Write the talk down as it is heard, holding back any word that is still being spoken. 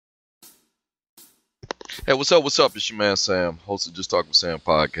Hey, what's up? What's up? It's your man Sam, host of Just Talk with Sam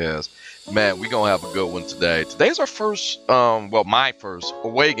podcast. Man, we gonna have a good one today. Today's our first, my first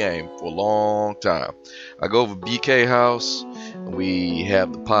away game for a long time. I go over BK House, and we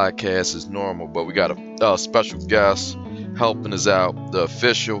have the podcast as normal, but we got a special guest helping us out. The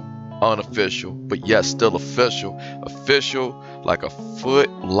official, unofficial, but yet still official like a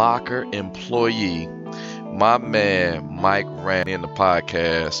Foot Locker employee. My man Mike ran in the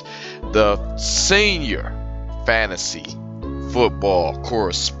podcast, the senior fantasy football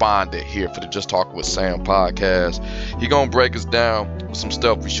correspondent here for the Just Talk with Sam podcast. He gonna break us down with some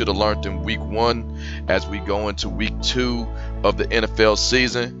stuff we should have learned in week 1 as we go into week 2 of the NFL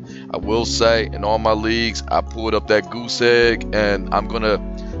season. I will say, in all my leagues, I pulled up that goose egg, and I'm gonna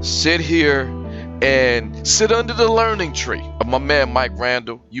sit here and sit under the learning tree of my man Mike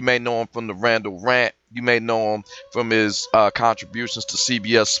Randall. You may know him from the Randall Rant. You may know him from his contributions to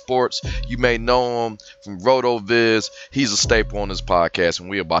CBS Sports. You may know him from RotoViz. He's a staple on this podcast, and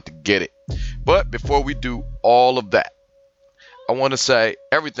we're about to get it. But before we do all of that, I want to say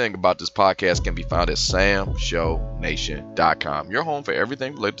everything about this podcast can be found at samshownation.com. Your home for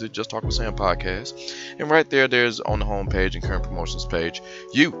everything related to Just Talk with Sam podcast. And right there's on the home page and current promotions page,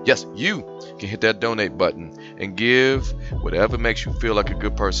 you can hit that donate button and give whatever makes you feel like a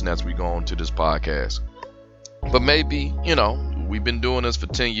good person as we go on to this podcast. But maybe, we've been doing this for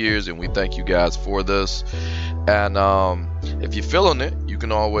 10 years and we thank you guys for this. And if you're feeling it, you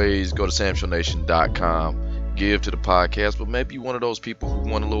can always go to samshownation.com. Give to the podcast, but maybe you're one of those people who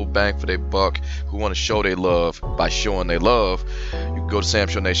want a little bang for their buck, who want to show their love by showing their love. You can go to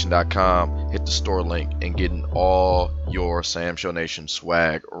samshownation.com, hit the store link, and get all your Sam Show Nation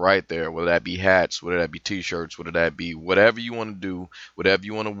swag right there, whether that be hats, whether that be t-shirts, whether that be whatever you want to do, whatever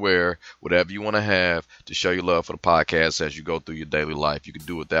you want to wear, whatever you want to have to show your love for the podcast as you go through your daily life. You can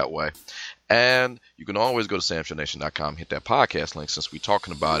do it that way. And you can always go to samshownation.com, hit that podcast link since we're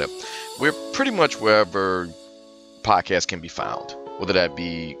talking about it. We're pretty much wherever podcasts can be found, whether that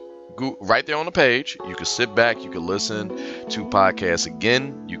be right there on the page. You can sit back, you can listen to podcasts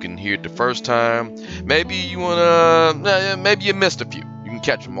again, you can hear it the first time. Maybe you missed a few. You can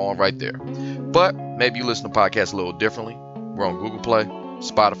catch them all right there. But maybe you listen to podcasts a little differently. We're on Google Play,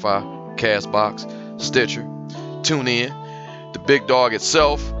 Spotify, Castbox, Stitcher, TuneIn, the big dog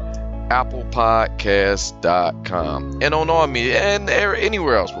itself, ApplePodcast.com, and on all media and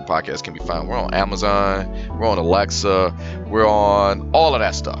anywhere else where podcasts can be found. We're on Amazon, we're on Alexa, we're on all of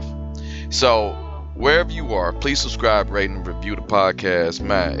that stuff. So wherever you are, please subscribe, rate, and review the podcast.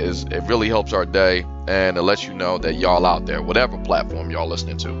 Man, it really helps our day, and it lets you know that y'all out there, whatever platform y'all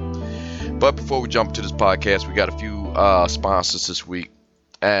listening to. But before we jump into this podcast, we got a few sponsors this week,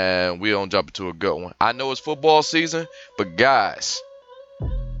 and we're gonna jump into a good one. I know it's football season, but guys,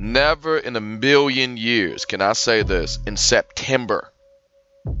 never in a million years can I say this in September.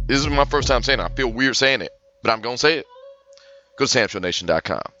 This is my first time saying it. I feel weird saying it, but I'm going to say it. Go to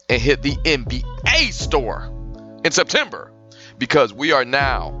samshownation.com and hit the NBA store in September, because we are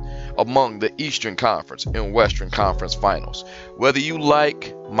now among the Eastern Conference and Western Conference Finals. Whether you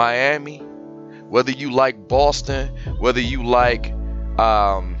like Miami, whether you like Boston, whether you like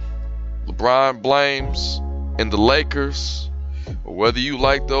LeBron James and the Lakers, or whether you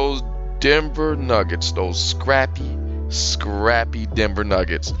like those Denver Nuggets, those scrappy Denver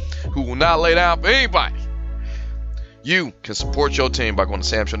Nuggets, who will not lay down for anybody, you can support your team by going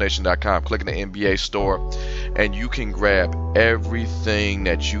to samshownation.com, clicking the NBA store, and you can grab everything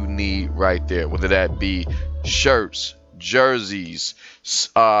that you need right there, whether that be shirts, jerseys,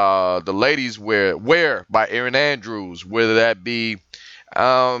 the ladies wear by Erin Andrews, whether that be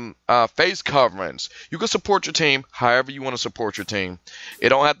face coverings. You can support your team however you want to support your team. It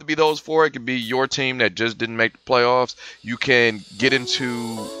don't have to be those four. It could be your team that just didn't make the playoffs. You can get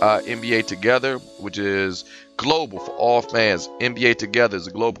into NBA Together, which is global for all fans. NBA Together is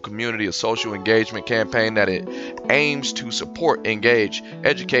a global community, a social engagement campaign that it aims to support, engage,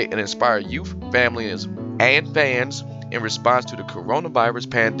 educate, and inspire youth, families, and fans in response to the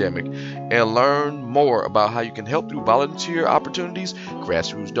coronavirus pandemic, and learn more about how you can help through volunteer opportunities,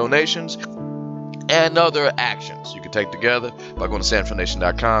 grassroots donations, and other actions you can take together by going to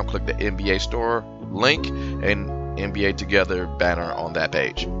samshownation.com, click the NBA store link, and NBA Together banner on that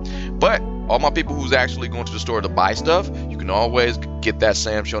page. But all my people who's actually going to the store to buy stuff, you can always get that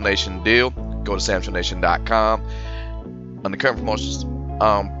Sam Show Nation deal. Go to samshownation.com. On the current promotions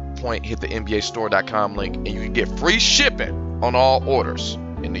point, hit the NBAstore.com link, and you can get free shipping on all orders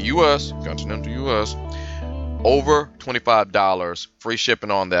in the U.S., continental U.S., over $25, free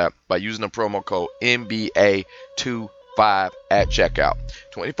shipping on that by using the promo code NBA25 at checkout.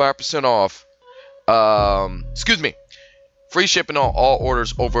 25% off Free shipping on all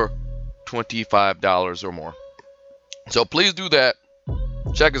orders over $25 or more. So please do that.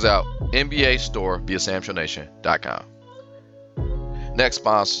 Check us out. NBA store via SamShowNation.com. Next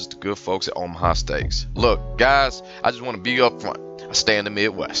sponsor is the good folks at Omaha Steaks. Look, guys, I just want to be up front. I stay in the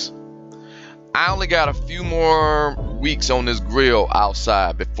Midwest. I only got a few more weeks on this grill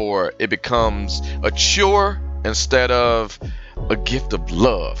outside before it becomes a chore instead of a gift of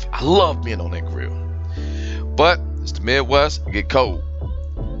love. I love being on that grill. But it's the Midwest, it get cold.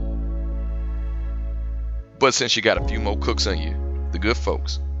 But since you got a few more cooks in you, the good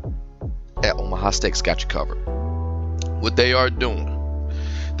folks at Omaha Steaks got you covered. What they are doing,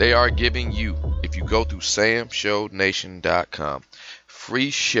 they are giving you, if you go through SamShowNation.com, free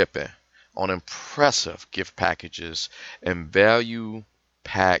shipping on impressive gift packages and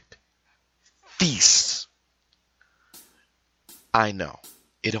value-packed feasts. I know,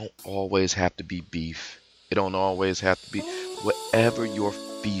 it don't always have to be beef. It don't always have to be whatever your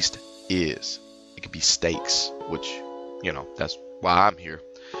feast is. It could be steaks, which, that's why I'm here.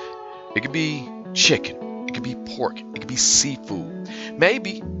 It could be chicken. It could be pork. It could be seafood.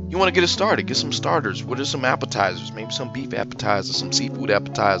 Maybe you want to get it started. Get some starters. What are some appetizers? Maybe some beef appetizers, some seafood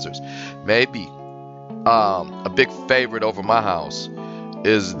appetizers. Maybe a big favorite over my house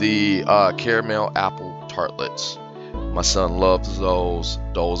is the caramel apple tartlets. My son loves those.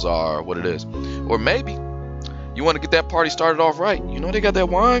 Those are what it is. Or maybe you want to get that party started off right. They got that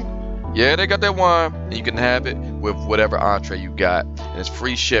wine. Yeah, they got that wine, and you can have it with whatever entree you got. And it's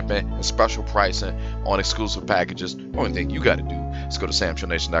free shipping and special pricing on exclusive packages. The only thing you got to do is go to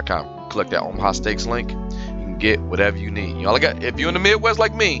SamShowNation.com, click that Omaha Steaks link. You can get whatever you need. If you're in the Midwest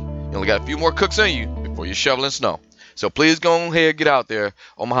like me, you only got a few more cooks in you before you're shoveling snow. So please go ahead, get out there.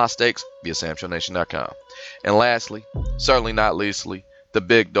 Omaha Steaks via SamShowNation.com. And lastly, certainly not leastly, the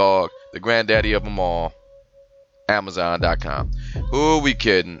big dog, the granddaddy of them all, Amazon.com. Who are we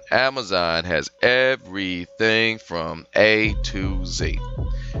kidding? Amazon has everything from A to Z.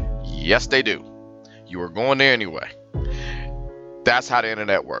 Yes, they do. You are going there anyway. That's how the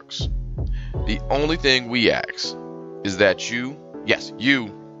internet works. The only thing we ask is that you go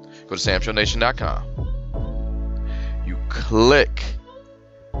to SamShowNation.com. You click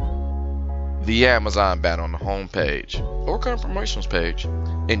the Amazon banner on the home page or current promotions page,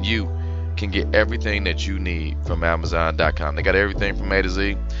 and you can get everything that you need from Amazon.com. They got everything from A to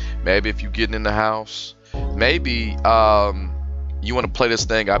Z. Maybe if you're getting in the house, maybe you want to play this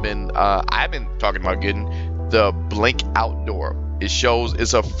thing. I've been talking about getting the Blink Outdoor.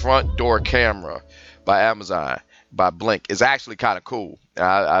 It's a front door camera by Amazon, by Blink. It's actually kind of cool.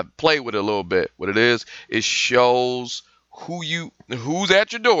 I played with it a little bit. What it is, it shows who's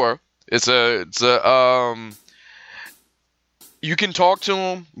at your door. You can talk to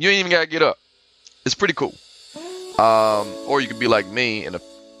them. You ain't even got to get up. It's pretty cool. Or you could be like me, and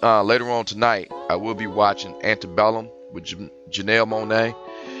later on tonight, I will be watching Antebellum with Janelle Monáe.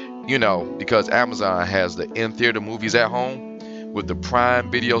 Because Amazon has the in-theater movies at home with the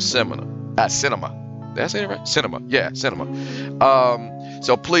Prime Video Cinema. Did I say it right? Cinema. Yeah, Cinema.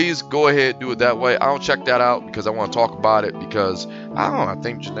 So please go ahead and do it that way. I don't check that out because I want to talk about it because, I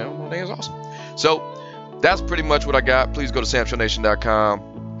think Janelle Monáe is awesome. So that's pretty much what I got. Please go to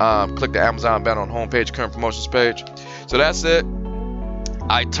SamShowNation.com. Click the Amazon banner on the homepage, current promotions page. So that's it.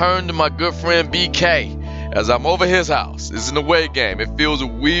 I turn to my good friend BK as I'm over his house. It's an away game. It feels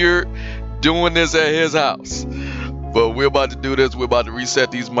weird doing this at his house. But we're about to do this. We're about to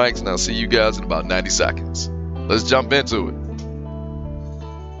reset these mics, and I'll see you guys in about 90 seconds. Let's jump into it.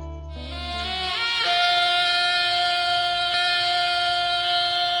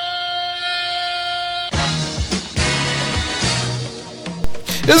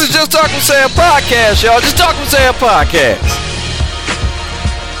 This is Just Talk with Sam Podcast, y'all. Just Talk with Sam Podcast.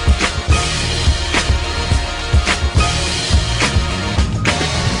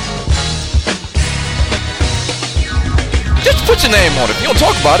 Just put your name on it. If you don't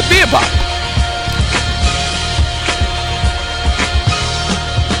talk about it, be about it.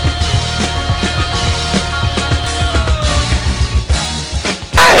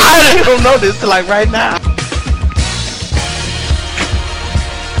 I don't know this till like right now.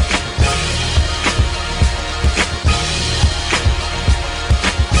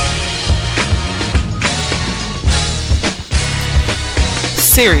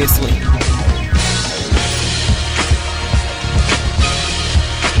 Seriously.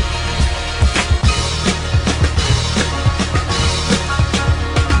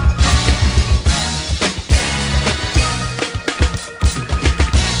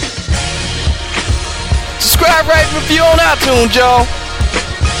 Subscribe, rate, and review on iTunes, y'all.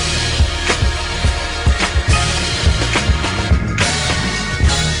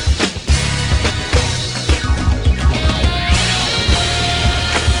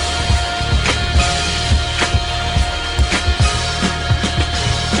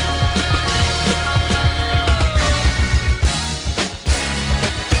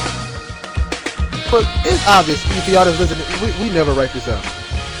 look, it's obvious if y'all just listen. We never write this out.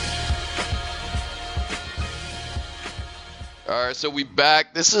 All right, so we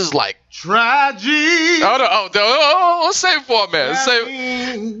back. This is like Tragic. let's save it for a minute.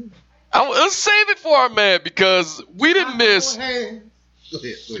 Let's save it for a minute because we didn't miss. Go ahead.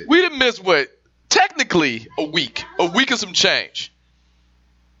 We didn't miss what technically a week and some change.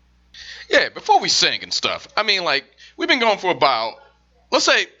 Yeah, before we sing and stuff. I mean, like we've been going for about, let's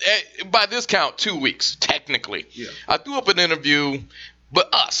say, by this count, 2 weeks technically. Yeah. I threw up an interview.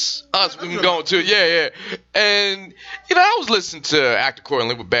 But us, we've been going to, and I was listening to Actor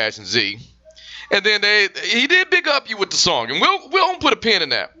Accordingly with Bash and Z, and then he did big up you with the song, and we'll put a pin in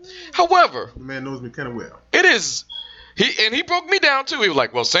that. However, the man knows me kind of well. It is, he broke me down too. He was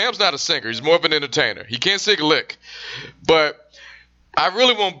like, well, Sam's not a singer, he's more of an entertainer. He can't sing a lick, but I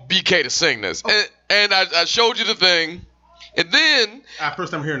really want BK to sing this, and I showed you the thing, and then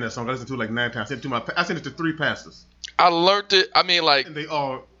First time hearing that song, I listened to it like 9 times. I sent it to 3 pastors. I learned it. I mean, like, and they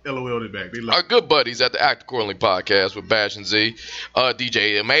all LOL'd it back. They our good buddies at the Act Accordingly podcast with Bash and Z.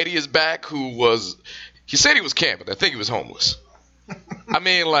 DJ M80 is back, he said he was camping. I think he was homeless. I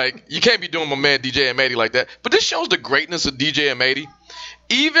mean, like, you can't be doing my man DJ M80 like that. But this shows the greatness of DJ M80.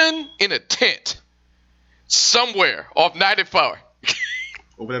 Even in a tent, somewhere off 94.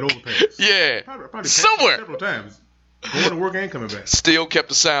 Over that overpass. Yeah. Probably somewhere. Several times. Going to work and coming back. Still kept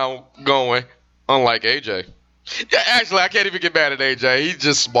the sound going, unlike AJ. Yeah, actually, I can't even get mad at AJ. He's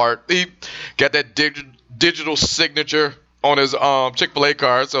just smart. He got that digital signature on his Chick-fil-A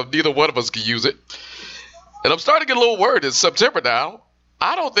card, so neither one of us can use it. And I'm starting to get a little worried. It's September now.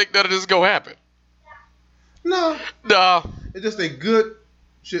 I don't think none of this is going to happen. No. No. It's just a good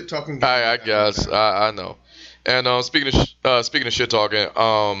shit-talking game. I guess. I know. And speaking of shit-talking,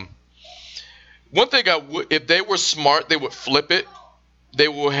 one thing if they were smart, they would flip it. They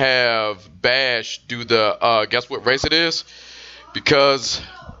will have Bash do the guess what race it is, because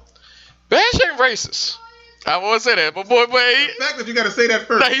Bash ain't racist. I won't say that, but boy, the fact that you got to say that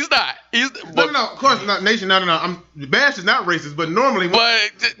first. No, he's not. No, of course not. Nation, no. Bash is not racist, but normally,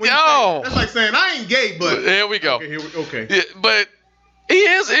 that's like saying I ain't gay, but here we go. Okay. Yeah, but he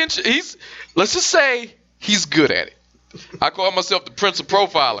is. He's. Let's just say he's good at it. I call myself the Prince of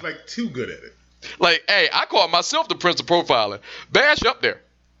Profiling. Like too good at it. Like, hey, I call myself the Prince of Profiling. Bash up there.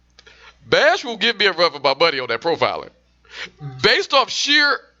 Bash will give me a rub for my buddy on that profiling, based off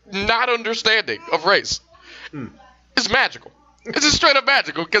sheer not understanding of race. It's magical. It's just straight up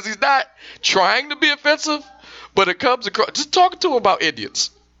magical because he's not trying to be offensive, but it comes across. Just talking to him about Indians.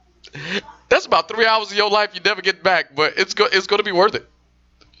 That's about 3 hours of your life you never get back, but it's going to be worth it.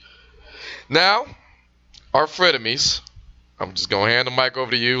 Now, our frenemies. I'm just going to hand the mic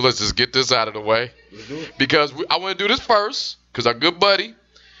over to you. Let's just get this out of the way. Let's do it. Because I want to do this first, because our good buddy,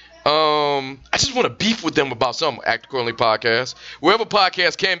 I just want to beef with them about some Act Accordingly podcast. Wherever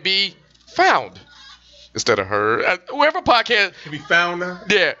podcast can be found, instead of heard. Wherever podcast can be found now?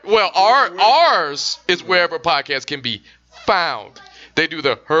 Yeah. Well, ours is wherever podcast can be found. They do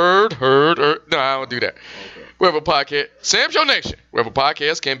the heard. No, I don't do that. Okay. Wherever podcast, Sam's Your Nation, wherever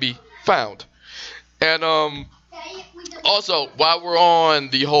podcast can be found. And, also, while we're on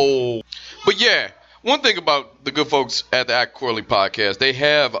the whole, but yeah, one thing about the good folks at the Act Accordingly podcast, they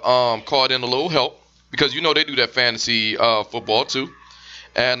have called in a little help because they do that fantasy football too,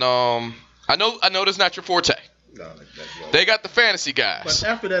 and I know that's not your forte. No, that's they got the fantasy guys. But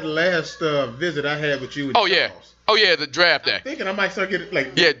after that last visit I had with you, with Charles, the draft day. I'm thinking I might start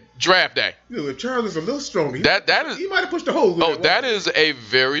getting draft day. If Charles is a little strong, he might have pushed the hole. That is a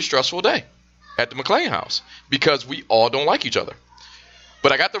very stressful day at the McLean house because we all don't like each other.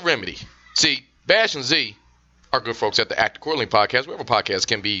 But I got the remedy. See, Bash and Z are good folks at the Act Accordingly podcast, wherever podcasts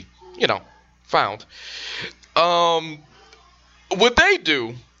can be, found. What they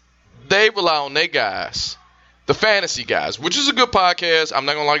do, they rely on their guys, the fantasy guys, which is a good podcast. I'm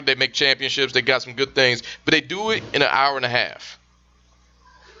not going to lie, they make championships. They got some good things, but they do it in an hour and a half.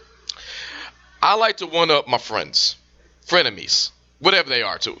 I like to one-up my friends, frenemies, whatever they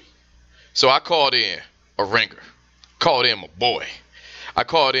are too. So I called in a ringer, called in my boy. I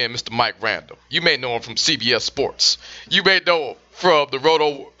called in Mr. Mike Randall. You may know him from CBS Sports. You may know him from the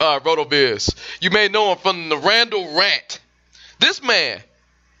RotoViz. You may know him from the Randall Rant. This man,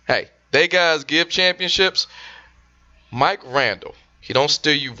 hey, they guys give championships. Mike Randall, he don't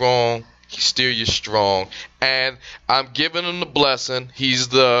steer you wrong. He steer you strong. And I'm giving him the blessing. He's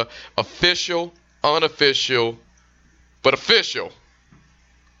the official, unofficial, but official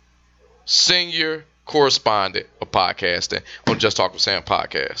senior correspondent of podcasting on Just Talk with Sam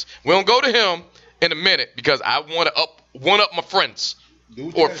podcast. We're going to go to him in a minute because I want to one up my friends.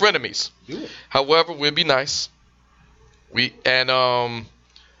 or frenemies. However, we'll be nice. I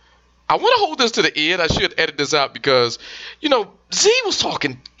want to hold this to the end. I should edit this out because, Z was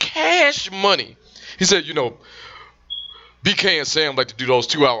talking cash money. He said, BK and Sam like to do those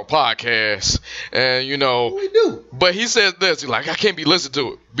 2-hour podcasts, and we do. But he said this, he's like, I can't be listened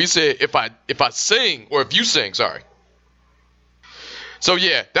to it. But he said, if I sing, or if you sing, sorry. So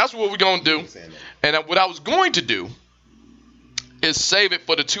yeah, that's what we're gonna do. And what I was going to do is save it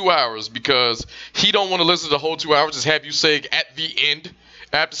for the 2 hours because he don't want to listen to the whole 2 hours. Just have you sing at the end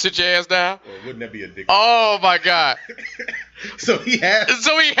after sit your ass down. Well, wouldn't that be a dick? Oh my God. So he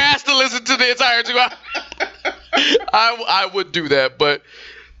has to listen to the entire 2 hours. I would do that, but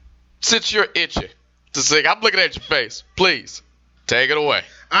since you're itchy to sing, I'm looking at your face. Please take it away.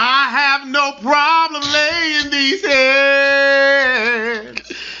 I have no problem laying these hands.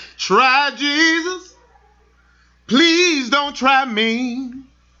 Try Jesus. Please don't try me.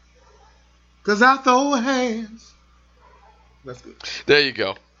 'Cause I throw hands. That's good. There you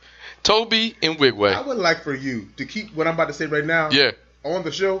go. Toby and Wigway. I would like for you to keep what I'm about to say right now on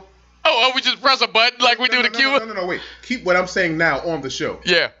the show. Oh, we just press a button like we do the cue? No, wait. Keep what I'm saying now on the show.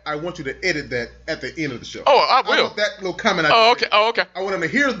 Yeah. I want you to edit that at the end of the show. Oh, I will. I want that little comment. Okay. I want them to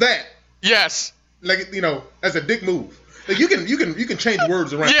hear that. Yes. Like, as a dick move. Like you can change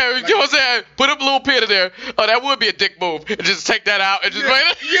words around. Yeah, like, you know what I'm saying? Put up a little pin in there. Oh, that would be a dick move. And just take that out and just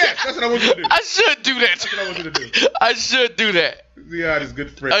wait. Yeah, that's what I want you to do. I should do that. That's what I want you to do. I should do that. Ziad is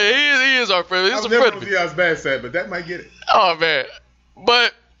good friend. He is our friend. He's a friend. I was never on Ziad's bad side, but that might get it. Oh, man.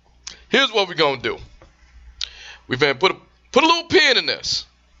 But here's what we're going to do. We're going to put a little pin in this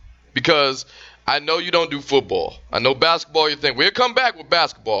because I know you don't do football. I know basketball you think. We'll come back with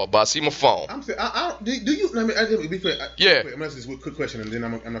basketball, but I see my phone. I'm saying, do you, I mean, be fair. Yeah. I'm going to ask this quick question and then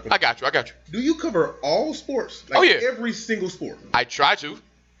I'm not going to. I got you. Do you cover all sports? Like every single sport? I try to.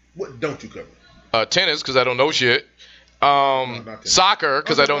 What don't you cover? Tennis, because I don't know shit. Soccer,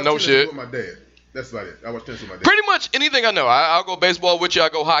 because I don't know shit. With my dad. That's about it. I watch tennis with my dad. Pretty much anything I know. I'll go baseball with you. I'll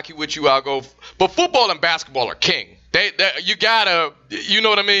go hockey with you. But football and basketball are king. You gotta, you know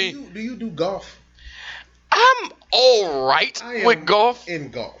what I mean? Do you do golf? I'm all right with golf. In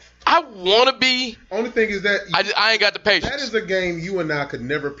golf. I want to be. Only thing is that I ain't got the patience. That is a game you and I could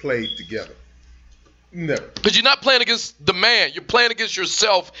never play together. Never. Because you're not playing against the man. You're playing against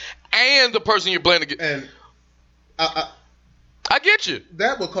yourself and the person you're playing against. And I get you.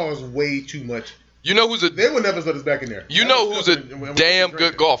 That would cause way too much. You know who's They would never let us back in there. You know who's a damn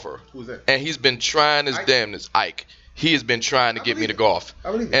good golfer. Who's that? And he's been trying his damnness. Ike. He has been trying to get me to golf.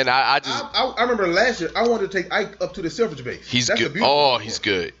 I believe it. And I remember last year I wanted to take Ike up to the Selfridge base. He's good. Oh, he's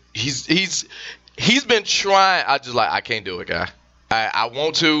good. He's been trying. I can't do it, guy. I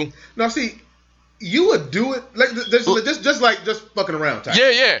want to. Now see, you would do it like just fucking around type.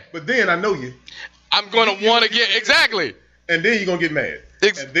 Yeah. But then I know you. I'm gonna want to get exactly. And then you're gonna get mad.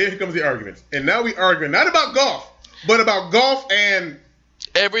 And then here comes the arguments. And now we arguing not about golf, but about golf and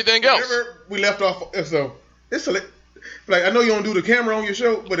everything else. Whatever we left off. So it's like I know you don't do the camera on your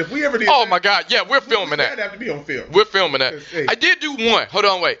show, but if we ever did, my God, yeah, we're filming that. That'd have to be on film. We're filming that. Hey. I did do one. Hold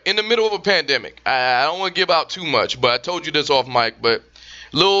on, wait. In the middle of a pandemic, I don't want to give out too much, but I told you this off mic. But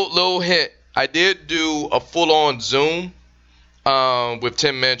little hint, I did do a full-on Zoom with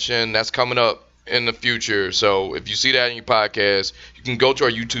Tim Minchin. That's coming up in the future. So if you see that in your podcast, you can go to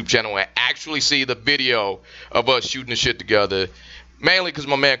our YouTube channel and actually see the video of us shooting the shit together. Mainly because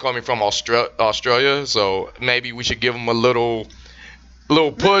my man called me from Australia, so maybe we should give him a little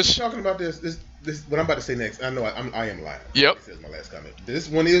push. Talking about this what I'm about to say next. I know I am lying. Yep. This is my last comment. This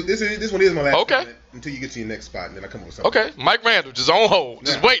one is my last comment until you get to your next spot, and then I come up with something. Okay, Mike Randall just on hold,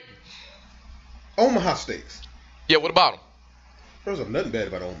 just waiting. Omaha Steaks. Yeah, what about them? There's nothing bad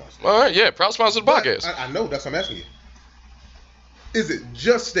about Omaha Steaks. All right, yeah, proud sponsor of the podcast. I know, that's what I'm asking you. Is it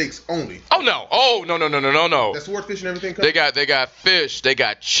just steaks only? Oh no! No. That's swordfish and everything. They got fish. They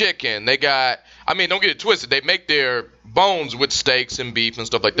got chicken. They got. I mean, don't get it twisted. They make their bones with steaks and beef and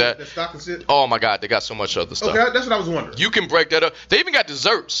stuff like that. The stock and shit. Oh my God, they got so much other stuff. Okay, that's what I was wondering. You can break that up. They even got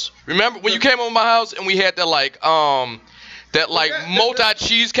desserts. Remember when you came over my house and we had that multi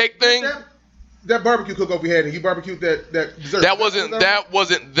cheesecake thing? That barbecue cook-off we had, and you barbecued that dessert. That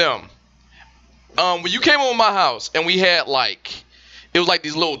wasn't them. When you came over my house and we had it was like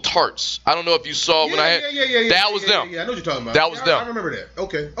these little tarts. I don't know if you saw when I had. Yeah. That was them. Yeah, I know what you're talking about. That was them. I remember that.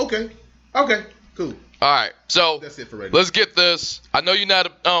 Okay, cool. All right, so that's it for right now. Let's get this. I know you're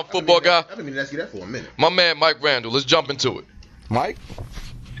not a football guy. I've been meaning to ask you that for a minute. My man, Mike Randall. Let's jump into it. Mike?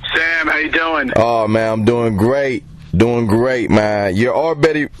 Sam, how you doing? Oh, man, I'm doing great. Doing great, man. You're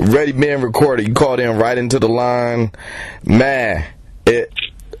already being recorded. You called in right into the line. Man,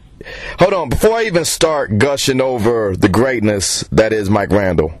 Hold on, before I even start gushing over the greatness that is Mike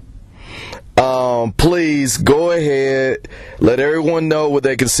Randall, please go ahead, let everyone know where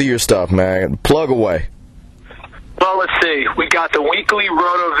they can see your stuff, man. Plug away. Well, let's see. We got the weekly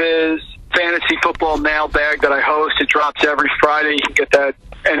RotoViz fantasy football mailbag that I host. It drops every Friday. You can get that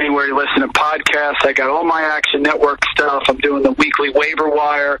anywhere you listen to podcasts. I got all my Action Network stuff. I'm doing the weekly waiver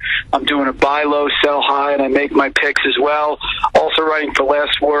wire. I'm doing a buy low, sell high, and I make my picks as well. Also writing for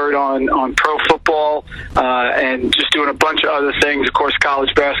Last Word on pro football, and just doing a bunch of other things. Of course, college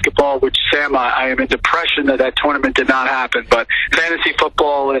basketball, which, Sam, I am in depression that tournament did not happen. But fantasy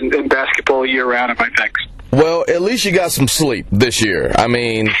football and basketball year-round are my picks. Well, at least you got some sleep this year. I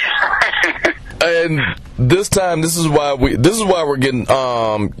mean, and this time, this is why we're getting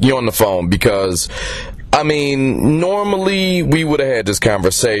you on the phone, because I mean, normally we would have had this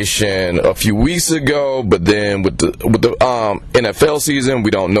conversation a few weeks ago, but then with the NFL season,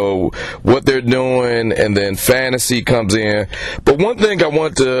 we don't know what they're doing, and then fantasy comes in. But one thing I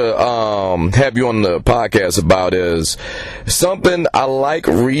want to have you on the podcast about is something I like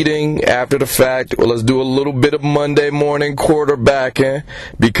reading after the fact. Well, let's do a little bit of Monday morning quarterbacking,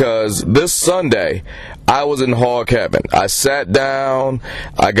 because this Sunday I was in hog heaven. I sat down,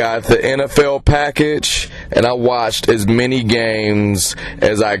 I got the NFL package, and I watched as many games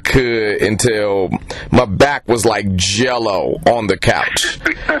as I could until my back was like Jell-O on the couch.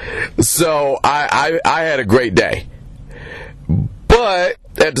 So I had a great day. But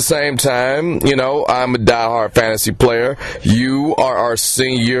at the same time, you know, I'm a diehard fantasy player. You are our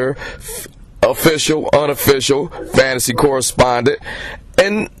senior official, unofficial fantasy correspondent.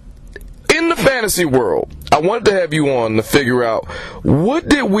 And in the fantasy world, I wanted to have you on to figure out, what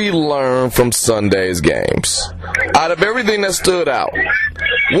did we learn from Sunday's games? Out of everything that stood out,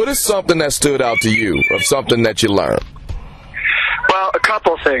 what is something that stood out to you, of something that you learned? Well, a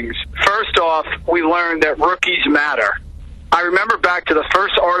couple things. First off, we learned that rookies matter. I remember back to the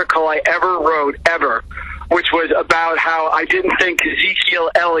first article I ever wrote, which was about how I didn't think Ezekiel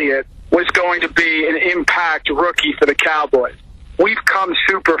Elliott was going to be an impact rookie for the Cowboys. We've come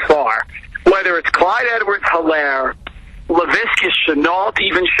super far. Whether it's Clyde Edwards-Helaire, Laviska Shenault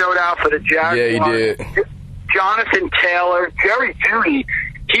even showed out for the Jaguars. Yeah, he did. Jonathan Taylor, Jerry Jeudy.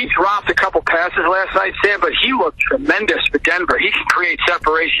 He dropped a couple passes last night, Sam, but he looked tremendous for Denver. He can create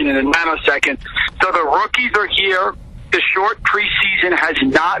separation in a nanosecond. So the rookies are here. The short preseason has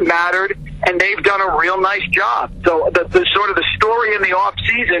not mattered, and they've done a real nice job. So the sort of the story in the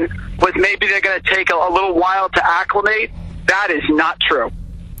offseason was maybe they're going to take a little while to acclimate. That is not true.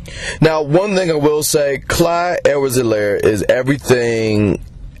 Now, one thing I will say, Clyde Edwards-Helaire is everything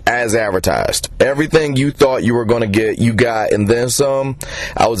as advertised. Everything you thought you were going to get, you got, and then some.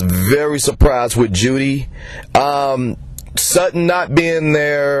 I was very surprised with Jeudy. Sutton not being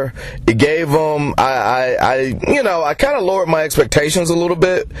there, it gave him, I kind of lowered my expectations a little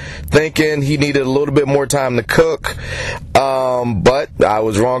bit, thinking he needed a little bit more time to cook, but I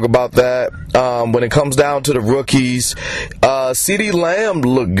was wrong about that. When it comes down to the rookies, CeeDee Lamb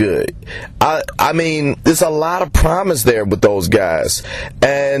looked good. I mean, there's a lot of promise there with those guys,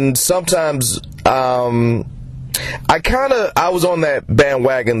 and sometimes, I was on that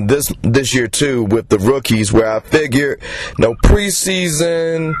bandwagon this year too with the rookies, where I figured no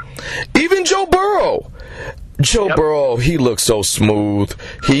preseason. Even Joe Burrow. Burrow, he looked so smooth.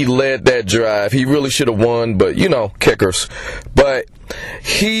 He led that drive. He really should have won, but kickers. But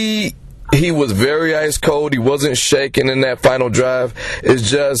he was very ice cold. He wasn't shaking in that final drive. It's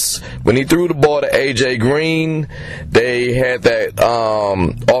just when he threw the ball to A.J. Green, they had that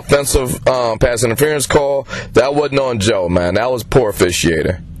offensive pass interference call. That wasn't on Joe, man. That was poor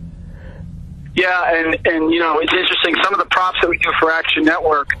officiator. Yeah, and it's interesting. Some of the props that we do for Action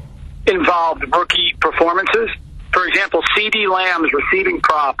Network involved rookie performances. For example, CeeDee Lamb's receiving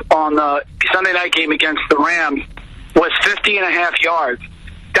prop on the Sunday night game against the Rams was 50.5 yards.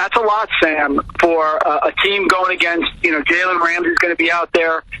 That's a lot, Sam, for a team going against, Jalen Ramsey's going to be out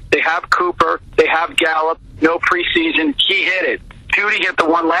there. They have Cooper. They have Gallup. No preseason. He hit it. Jeudy hit the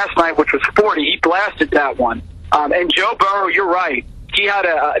one last night, which was 40. He blasted that one. And Joe Burrow, you're right. He had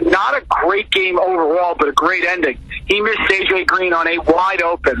not a great game overall, but a great ending. He missed A.J. Green on a wide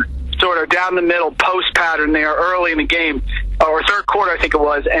open, sort of down the middle post pattern there early in the game, or third quarter, I think it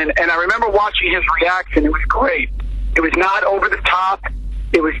was. And I remember watching his reaction. It was great. It was not over the top.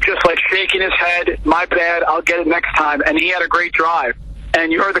 It was just like shaking his head, my bad, I'll get it next time. And he had a great drive. And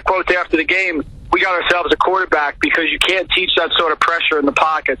you heard the quotes after the game, we got ourselves a quarterback, because you can't teach that sort of pressure in the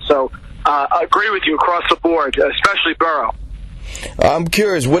pocket. So I agree with you across the board, especially Burrow. I'm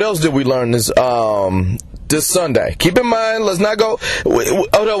curious, what else did we learn this Sunday. Keep in mind, let's not go.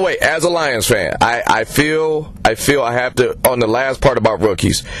 Oh no, wait. As a Lions fan, I feel I have to. On the last part about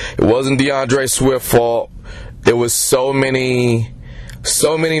rookies, it wasn't DeAndre Swift's fault. There was so many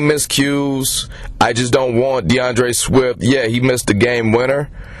miscues. I just don't want DeAndre Swift. Yeah, he missed the game winner,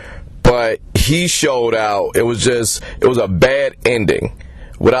 but he showed out. It was a bad ending.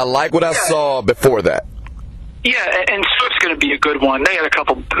 What I saw before that. Yeah, and Swift's going to be a good one. They had a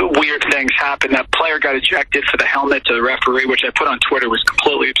couple weird things happen. That player got ejected for the helmet to the referee, which I put on Twitter was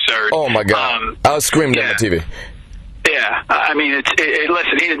completely absurd. Oh, my God. I was screaming at the TV. Yeah, I mean,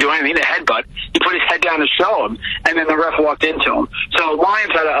 listen, he didn't do anything. He did a headbutt. He put his head down to show him, and then the ref walked into him. So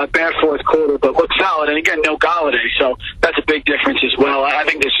Lions had a bad fourth quarter, but looked solid. And again, no Galladay, so that's a big difference as well. I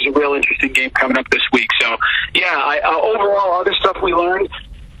think this is a real interesting game coming up this week. So, yeah, overall, other stuff we learned,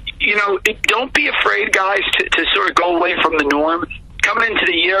 don't be afraid, guys, to sort of go away from the norm. Coming into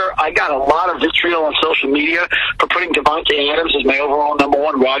the year, I got a lot of vitriol on social media for putting Davante Adams as my overall number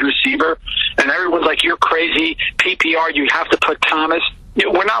one wide receiver. And everyone's like, you're crazy. PPR, you have to put Thomas.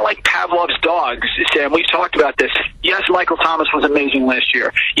 We're not like Pavlov's dogs, Sam. We've talked about this. Yes, Michael Thomas was amazing last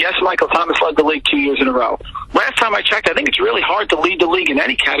year. Yes, Michael Thomas led the league 2 years in a row. Last time I checked, I think it's really hard to lead the league in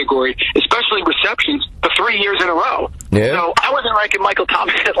any category, especially receptions, for 3 years in a row. Yeah. So I wasn't ranking Michael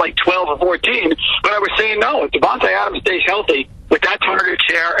Thomas at like 12 or 14, but I was saying, no, if Davante Adams stays healthy, with that target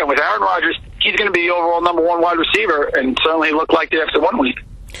share and with Aaron Rodgers, he's going to be the overall number one wide receiver, and certainly looked like it after 1 week.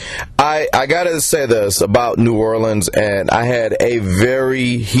 I got to say this about New Orleans, and I had a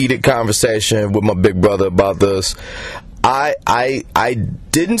very heated conversation with my big brother about this. I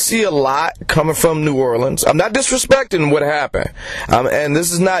didn't see a lot coming from New Orleans. I'm not disrespecting what happened. And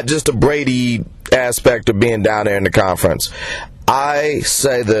this is not just a Brady aspect of being down there in the conference. I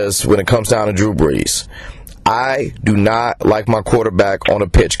say this when it comes down to Drew Brees. I do not like my quarterback on a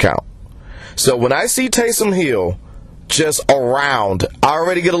pitch count. So when I see Taysom Hill just around, I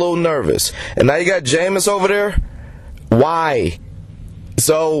already get a little nervous. And now you got Jameis over there. Why?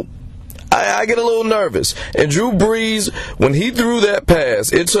 So I get a little nervous. And Drew Brees, when he threw that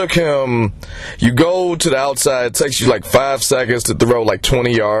pass, it took him, you go to the outside, it takes you like 5 seconds to throw like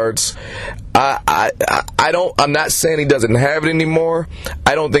 20 yards. I'm not saying he doesn't have it anymore.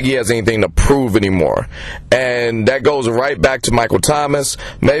 I don't think he has anything to prove anymore. And that goes right back to Michael Thomas,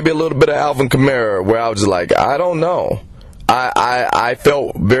 maybe a little bit of Alvin Kamara, where I was just like, I don't know. I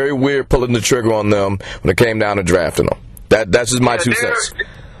felt very weird pulling the trigger on them when it came down to drafting them. That's just my 2 cents.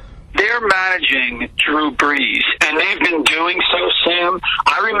 They're managing Drew Brees, and they've been doing so, Sam.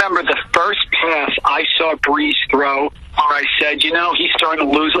 I remember the first pass I saw Brees throw, where I said, he's starting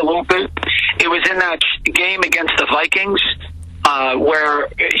to lose a little bit. It was in that game against the Vikings, where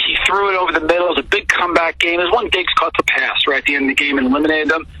he threw it over the middle. It was a big comeback game. It was when Diggs caught the pass right at the end of the game and eliminated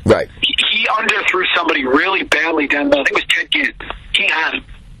them. Right. He underthrew somebody really badly down there. I think it was Ted Ginn. He had him.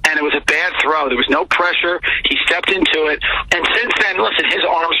 And it was a bad throw. There was no pressure. He stepped into it. And since then, listen, his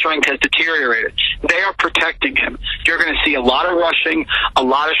arm strength has deteriorated. They are protecting him. You're going to see a lot of rushing, a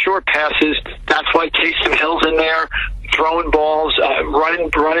lot of short passes. That's why Taysom Hill's in there, throwing balls,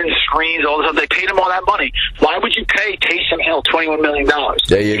 running screens, all this stuff. They paid him all that money. Why would you pay Taysom Hill $21 million?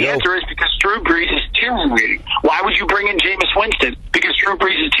 There you go. The answer is because Drew Brees is deteriorating. Why would you bring in Jameis Winston? Because Drew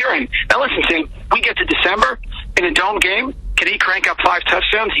Brees is deteriorating. Now listen, Sam, we get to December in a dome game. Can he crank up 5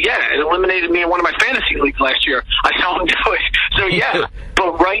 touchdowns? Yeah, it eliminated me in one of my fantasy leagues last year. I saw him do it. So, yeah,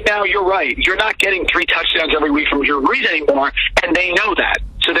 but right now you're right. You're not getting 3 touchdowns every week from Drew Brees anymore, and they know that.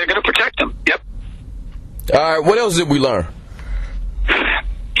 So they're going to protect him. Yep. All right, what else did we learn?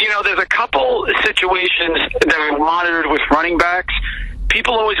 There's a couple situations that I monitored with running backs.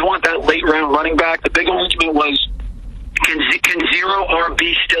 People always want that late-round running back. The big argument was, can zero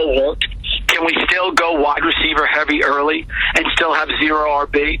RB still work? Can we still go wide receiver heavy early and still have zero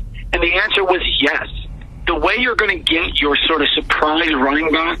RB? And the answer was yes. The way you're going to get your sort of surprise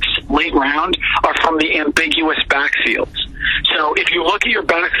running backs late round are from the ambiguous backfields. So if you look at your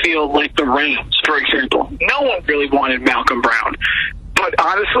backfield like the Rams, for example, no one really wanted Malcolm Brown. But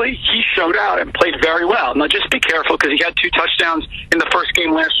honestly, he showed out and played very well. Now just be careful because he had 2 touchdowns in the first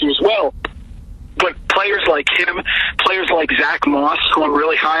game last year as well. But players like him, players like Zach Moss, who I'm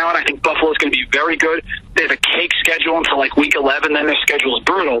really high on, I think Buffalo's going to be very good. They have a cake schedule until like week 11, then their schedule is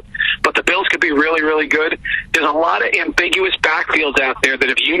brutal. But the Bills could be really, really good. There's a lot of ambiguous backfields out there that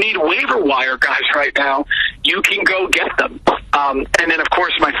if you need waiver wire guys right now, you can go get them. And then, of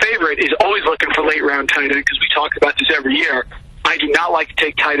course, my favorite is always looking for late-round tight end because we talk about this every year. I do not like to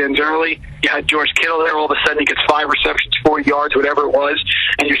take tight ends early. You had George Kittle there. All of a sudden, he gets 5 receptions, 40 yards, whatever it was,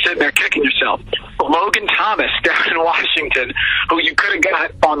 and you're sitting there kicking yourself. Logan Thomas down in Washington, who you could have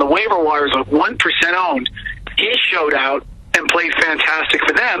got on the waiver wires with 1% owned, he showed out and played fantastic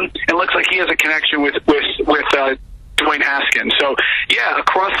for them, and looks like he has a connection with Dwayne Haskins. So, yeah,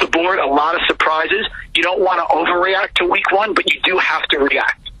 across the board, a lot of surprises. You don't want to overreact to week 1, but you do have to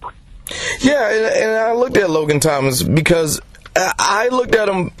react. Yeah, and I looked at Logan Thomas because I looked at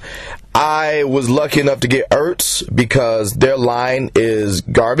him. I was lucky enough to get Ertz because their line is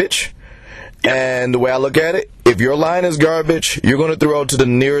garbage. And the way I look at it, if your line is garbage, you're going to throw to the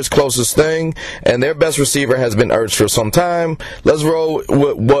nearest closest thing, and their best receiver has been Ertz for some time. Let's roll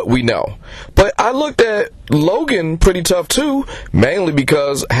with what we know. But I looked at Logan pretty tough too, mainly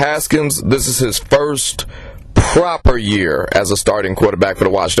because Haskins, this is his first proper year as a starting quarterback for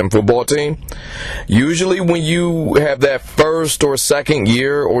the Washington football team. Usually when you have that first or second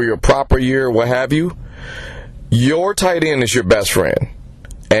year or your proper year, what have you, your tight end is your best friend.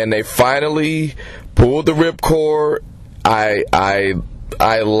 And they finally pulled the ripcord. I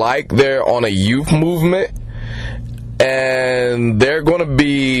like they're on a youth movement, and they're going to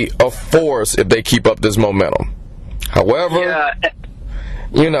be a force if they keep up this momentum. However,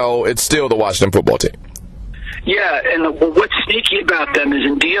 it's still the Washington football team. Yeah, and what's sneaky about them is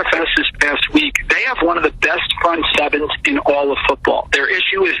in DFS this past week, they have one of the best front sevens in all of football. Their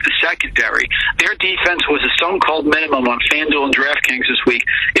issue is the secondary. Their defense was a stone-cold minimum on FanDuel and DraftKings this week.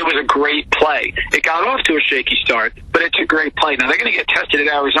 It was a great play. It got off to a shaky start, but it's a great play. Now, they're going to get tested at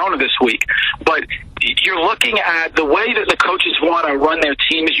Arizona this week, but you're looking at the way that the coaches want to run their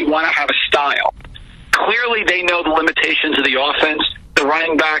team is you want to have a style. Clearly, they know the limitations of the offense. The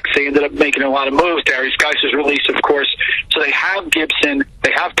running backs, they ended up making a lot of moves. Darius Geis' release, of course. So they have Gibson,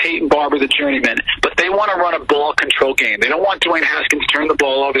 they have Peyton Barber, the journeyman, but they want to run a ball control game. They don't want Dwayne Haskins to turn the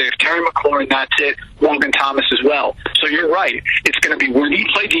ball over. They have Terry McLaurin, that's it. Logan Thomas as well. So you're right. It's going to be we're going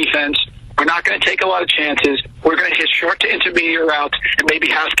to play defense. We're not going to take a lot of chances. We're going to hit short to intermediate routes, and maybe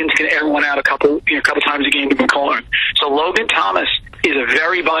Haskins can air one out a couple times a game to McLaurin. So Logan Thomas is a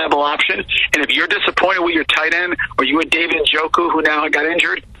very viable option. And if you're disappointed with your tight end, or you and David Njoku, who now got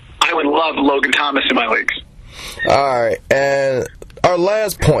injured, I would love Logan Thomas in my leagues. All right, and our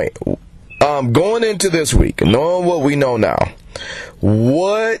last point, going into this week, knowing what we know now,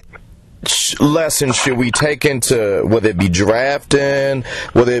 what lesson should we take into, whether it be drafting,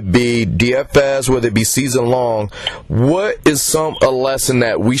 whether it be DFS, whether it be season long, what is a lesson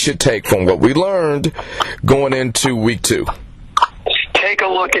that we should take from what we learned going into week 2? Take a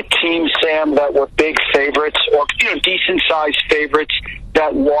look at teams, Sam, that were big favorites or decent-sized favorites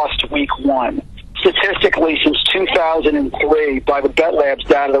that lost week 1. Statistically, since 2003, by the Bet Labs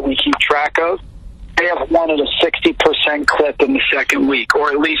data that we keep track of, they have won at a 60% clip in the second week, or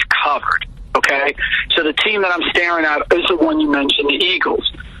at least covered, okay? So the team that I'm staring at is the one you mentioned, the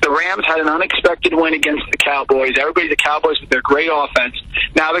Eagles. The Rams had an unexpected win against the Cowboys. Everybody's the Cowboys with their great offense.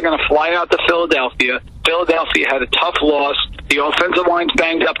 Now they're going to fly out to Philadelphia. Philadelphia had a tough loss. The offensive line's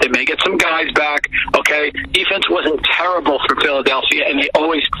banged up. They may get some guys back, okay? Defense wasn't terrible for Philadelphia, and they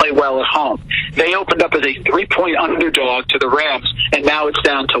always play well at home. They opened up as a 3-point underdog to the Rams, and now it's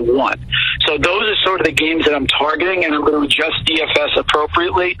down to 1. So those are sort of the games that I'm targeting, and I'm going to adjust DFS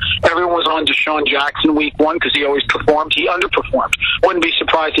appropriately. Everyone was on Deshaun Jackson week 1 because he always performed. He underperformed. Wouldn't be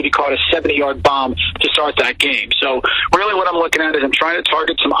surprised if he caught a 70-yard bomb to start that game. So really what I'm looking at is I'm trying to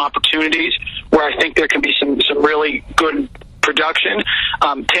target some opportunities where I think there can be some really good production.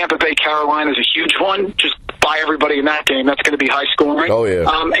 Tampa Bay, Carolina is a huge one. Just buy everybody in that game. That's going to be high scoring. Oh, yeah.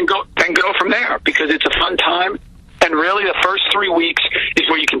 And go from there because it's a fun time. And really the first 3 weeks is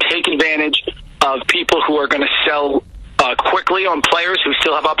where you can take advantage of people who are going to sell quickly on players who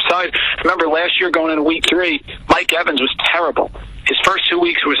still have upside. Remember, last year going into week 3, Mike Evans was terrible. His first 2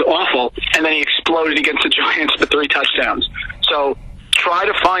 weeks was awful, and then he exploded against the Giants for 3 touchdowns. So try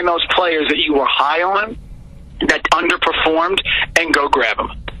to find those players that you were high on that underperformed and go grab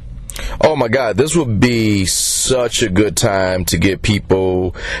them. Oh my God, this would be such a good time to get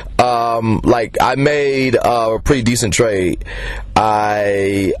people. Like I made a pretty decent trade.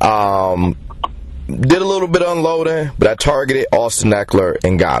 I did a little bit of unloading, but I targeted Austin Eckler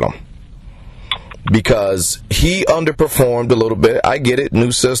and got him because he underperformed a little bit. I get it,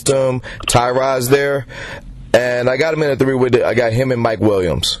 new system, Tyrod's there, and I got him in a 3-way. I got him and Mike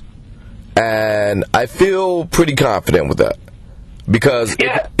Williams, and I feel pretty confident with that. Because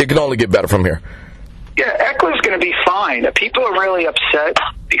it can only get better from here. Yeah, Eckler's going to be fine. People are really upset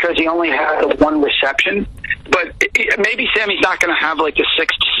because he only had the 1 reception. But maybe Sammy's not going to have like the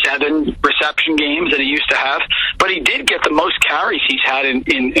 6 to 7 reception games that he used to have. but he did get the most carries he's had in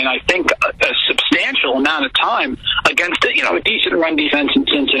I think, a substantial amount of time against a decent run defense in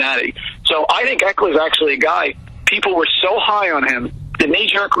Cincinnati. So I think Eckler's actually a guy, people were so high on him, the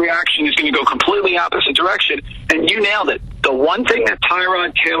knee-jerk reaction is going to go completely opposite direction, and you nailed it. The one thing that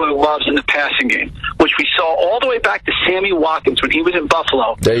Tyrod Taylor loves in the passing game, which we saw all the way back to Sammy Watkins when he was in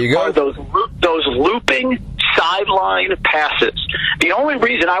Buffalo, there you go, are those looping sideline passes. The only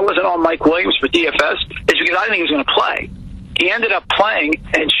reason I wasn't on Mike Williams for DFS is because I didn't think he was going to play. He ended up playing,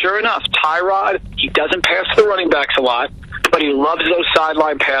 and sure enough, Tyrod, he doesn't pass to the running backs a lot, but he loves those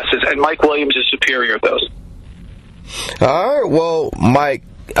sideline passes, and Mike Williams is superior at those. All right, well, Mike,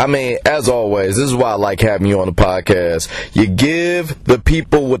 I mean, as always, this is why I like having you on the podcast. You give the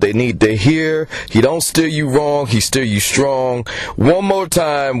people what they need to hear. He don't steer you wrong. He steer you strong. One more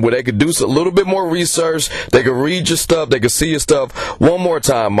time where they could do a little bit more research. They could read your stuff. They could see your stuff. One more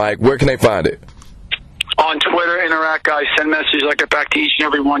time, Mike, where can they find it? On Twitter, interact, guys. Send messages. I get back to each and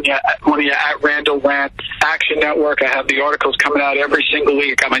every one of you at Randall Rant. Action Network. I have the articles coming out every single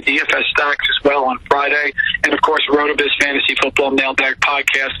week. I got my DFS stacks as well on Friday. And, of course, RotoViz Fantasy Football Mailbag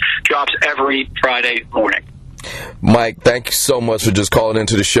Podcast drops every Friday morning. Mike, thank you so much for just calling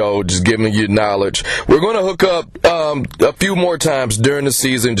into the show, just giving you knowledge. We're going to hook up a few more times during the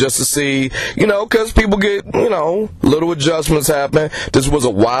season just to see, because people get, little adjustments happen. This was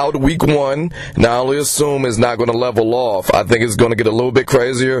a wild week one. And I only assume it's not going to level off. I think it's going to get a little bit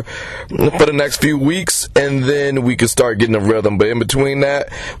crazier for the next few weeks, and then we can start getting a rhythm. But in between that,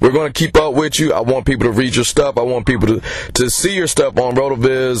 we're going to keep up with you. I want people to read your stuff. I want people to see your stuff on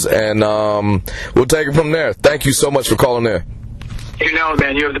RotoViz, and we'll take it from there. Thank you so much for calling in. You know,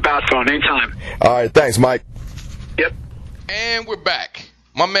 man, you have the bat phone anytime. All right, thanks, Mike. Yep. And we're back.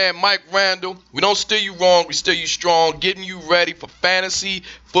 My man Mike Randall. We don't steer you wrong, we steer you strong, getting you ready for fantasy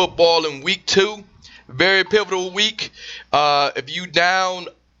football in week 2. Very pivotal week. If you down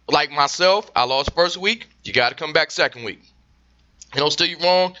like myself, I lost first week, you got to come back second week. He don't steer you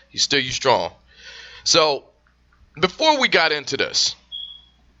wrong, he steer you strong. So, before we got into this,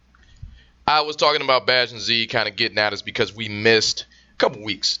 I was talking about Bash and Z kind of getting at us because we missed a couple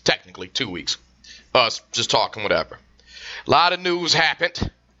weeks, technically 2 weeks, us just talking whatever. A lot of news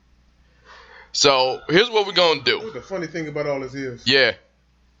happened. So here's what we're going to do. The funny thing about all this is, yeah.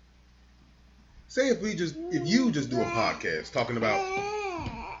 Say if you just do a podcast talking about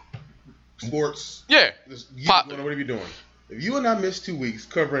sports, yeah, whatever you're doing. If you and I missed 2 weeks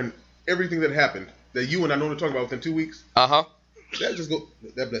covering everything that happened that you and I normally talk about within 2 weeks, that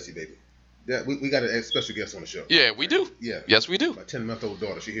bless you, baby. That we got a special guest on the show. Yeah, we do. Yeah. Yes, we do. My 10-month-old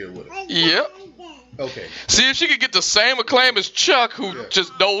daughter, she here with us. Yep. Okay. See if she could get the same acclaim as Chuck, who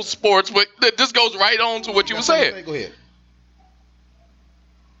just knows sports. But this goes right on to what you were saying. Go ahead.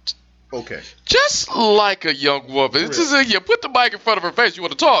 Okay. Just like a young woman. It's just you put the mic in front of her face. You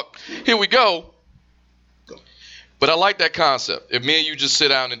want to talk. Here we go. But I like that concept. If me and you just sit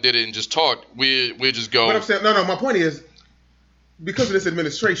down and did it and just talk, we just go. But I'm saying, no. My point is, because of this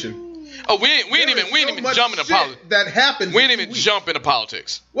administration. Oh, we ain't even jump into politics. That happened. We ain't even jump into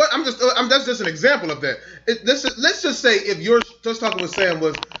politics. What? That's just an example of that. Let's just say if you're just talking with Sam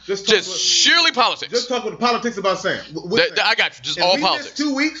was just surely politics. Just talk with politics about Sam. I got you. Just all politics.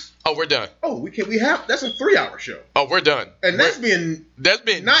 2 weeks. Oh, we're done. Oh, we can. We have. That's a 3-hour show. Oh, we're done. And that's being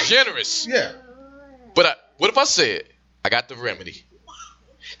nice. Generous. Yeah. But what if I said I got the remedy?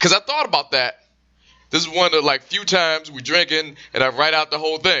 Because I thought about that. This is one of the few times we drinking and I write out the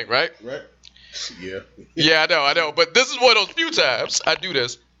whole thing, right? Right. Yeah. Yeah, I know. But this is one of those few times I do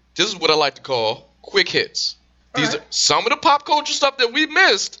this. This is what I like to call quick hits. These are some of the pop culture stuff that we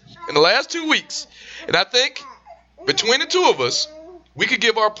missed in the last 2 weeks. And I think between the two of us, we could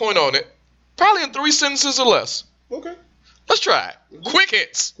give our point on it probably in 3 sentences or less. Okay. Let's try it. Quick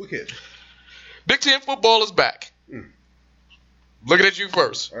hits. Quick hits. Big Ten football is back. Looking at you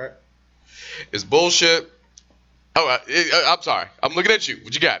first. All right. It's bullshit. Oh, I'm sorry. I'm looking at you.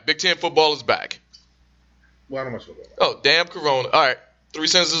 What you got? Big Ten football is back. Well, I don't much football. Oh, damn Corona. All right. 3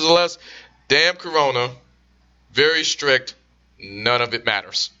 sentences or less. Damn Corona. Very strict. None of it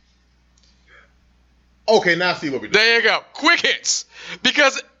matters. Okay, now I see what we're doing. There you go. Quick hits.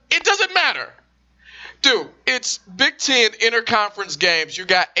 Because it doesn't matter. Dude, it's Big Ten interconference games. You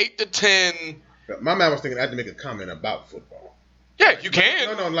got 8 to 10. My man was thinking I had to make a comment about football. Yeah, you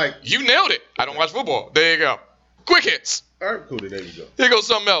can. No, you nailed it. I don't watch football. There you go. Quick hits. All right, cool. There you go. Here goes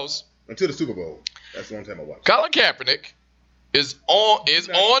something else. Until the Super Bowl. That's the one time I watch. Colin Kaepernick is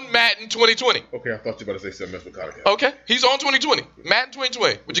on Madden 2020. Okay, I thought you were about to say something else with Colin Kaepernick. Okay, he's on 2020. Madden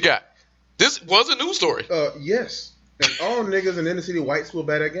 2020. What you got? This was a news story. Yes. And all niggas in the inner city whites feel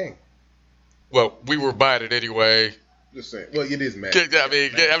bad at game. Well, we were buying it anyway. Just saying. Well, it is mad. I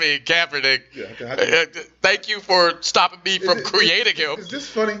mean, Kaepernick. Yeah, thank you for stopping me from creating him. Is this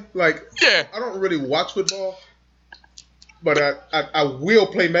funny? Like, yeah. I don't really watch football, but I will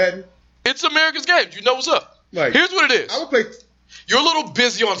play Madden. It's America's game. You know what's up. Like, here's what it is. I will play. You're a little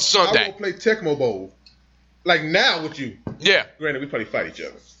busy on Sunday. I will play Tecmo Bowl. Like now with you. Yeah. Granted, we probably fight each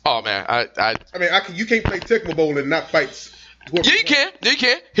other. Oh man, you can't play Tecmo Bowl and not fight. Yeah, you can. Yeah, you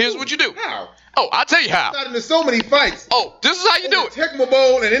can. Here's what you do. How? Oh, I'll tell you how. I've gotten into so many fights. Oh, this is how you do it. Tecmo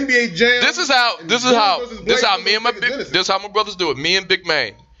Bowl and NBA Jam. This is how my brothers do it. Me and Big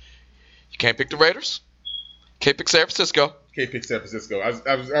Man. You can't pick the Raiders. Can't pick San Francisco. Can't pick San Francisco.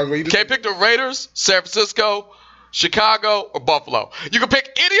 Can't pick the Raiders, San Francisco, Chicago, or Buffalo. You can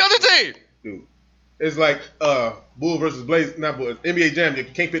pick any other team. Dude, it's like Bull versus Blaze. Not Bull. NBA Jam. You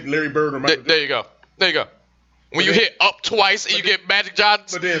can't pick Larry Bird or Michael. There you go. When you hit up twice and you get Magic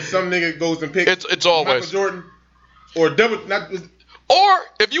Johnson. But then some nigga goes and picks it's always Michael Jordan or double. Or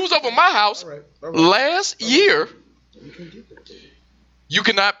if you was over my house last year, you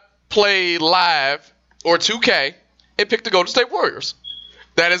cannot play live or 2K and pick the Golden State Warriors.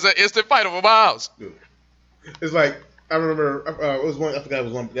 That is an instant fight over my house. Dude. It's like I remember it was one. I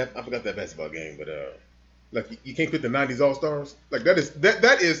forgot that basketball game, but like you can't pick the '90s All Stars. Like that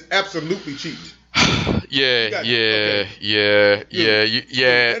is absolutely cheating. Yeah. That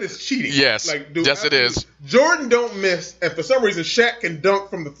is cheating. Yes. Like, dude, yes, it is. Jordan don't miss, and for some reason Shaq can dunk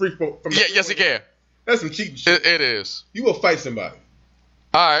from the free throw. Yes, he can. That's some cheating shit. It is. You will fight somebody.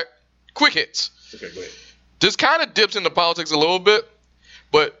 All right. Quick hits. Okay, go ahead. This kind of dips into politics a little bit,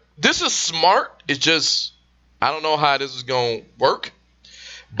 but this is smart. It's just I don't know how this is going to work.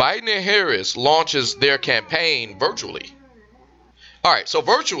 Biden and Harris launches their campaign virtually. All right, so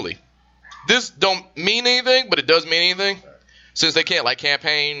virtually. This don't mean anything, but it does mean anything. Since they can't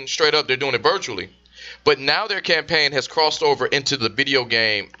campaign straight up, they're doing it virtually. But now their campaign has crossed over into the video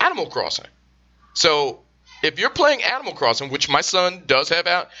game Animal Crossing. So if you're playing Animal Crossing, which my son does have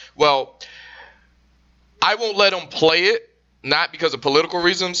out, well, I won't let him play it. Not because of political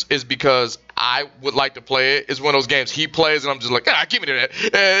reasons, is because I would like to play it. It's one of those games he plays, and I'm just like, give me that.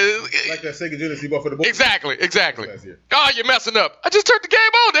 Like that Sega Genesis he bought for the board. Exactly. Oh, you're messing up. I just turned the game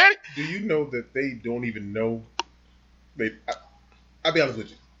on, Daddy. Do you know that they don't even know? I'll be honest with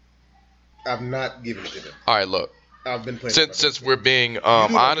you. I've not given it to them. All right, look. I've been playing. Since we're being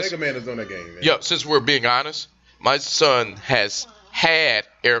honest. Mega Man is on that game, man. Yeah, since we're being honest, my son has had,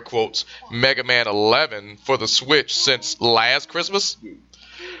 air quotes, Mega Man 11 for the Switch since last Christmas.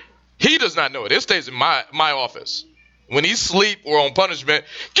 He does not know it. It stays in my office. When he's asleep or on punishment,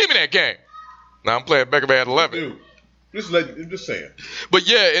 give me that game. Now I'm playing Mega Man 11. Dude, I'm just saying. But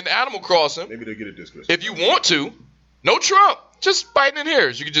yeah, in Animal Crossing, maybe they'll get it this Christmas. If you want to, no Trump, just biting in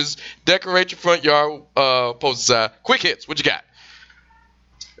hairs. You can just decorate your front yard, post aside. Quick hits, what you got?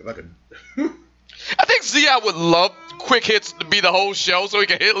 If I could. I think Zia would love quick hits to be the whole show so he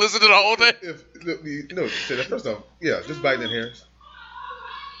can listen to the whole thing. First off, just Biden and Harris.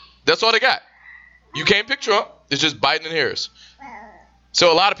 That's all they got. You can't pick Trump. It's just Biden and Harris.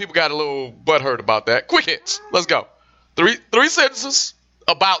 So a lot of people got a little butthurt about that. Quick hits. Let's go. Three sentences.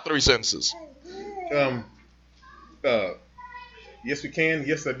 About 3 sentences. Yes, we can.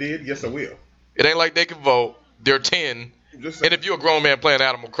 Yes, I did. Yes, I will. It ain't like they can vote. They're 10. And if you're a grown man playing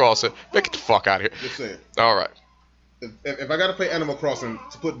Animal Crossing, get the fuck out of here. Just saying. All right. If I got to play Animal Crossing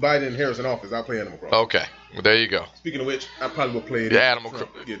to put Biden and Harris in office, I'll play Animal Crossing. Okay. Well, there you go. Speaking of which, I probably will play it. Yeah, Animal Crossing.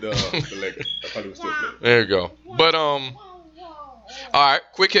 The Lakers. I probably will still play it. There you go. But, all right.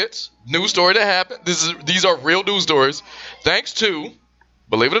 Quick hits. News story that happened. These are real news stories. Thanks to,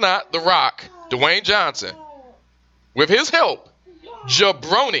 believe it or not, The Rock, Dwayne Johnson. With his help,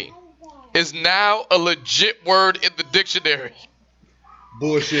 jabroni is now a legit word in the dictionary.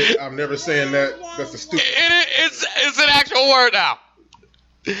 Bullshit. I'm never saying that. That's a stupid. It's an actual word now.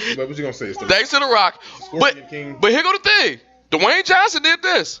 But what you gonna say? Thanks to The Rock. But here go the thing. Dwayne Johnson did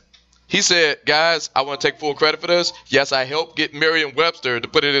this. He said, guys, I want to take full credit for this. Yes, I helped get Merriam-Webster to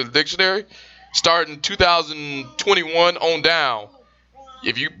put it in the dictionary. Starting 2021 on down.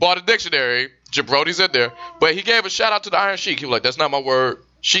 If you bought a dictionary, jabroni's in there. But he gave a shout out to the Iron Sheik. He was like, that's not my word.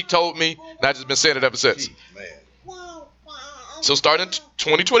 Sheik told me, and I've just been saying it ever since. So starting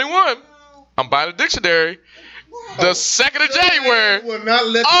 2021, I'm buying a dictionary. The 2nd of January. Will not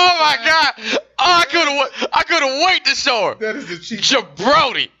let oh my God! Oh, I couldn't wait to show her. That is the cheap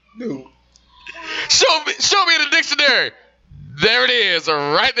jabroni. Dude. Show me the dictionary. There it is,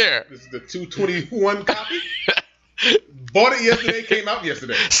 right there. This is the 221 copy. Bought it yesterday. Came out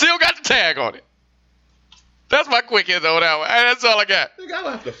yesterday. Still got the tag on it. That's my quick hit on that one. Hey, that's all I got. Nigga, I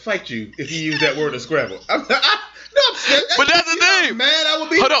would have to fight you if you use that word in Scrabble. I'm upset. But that's the thing. Mad I would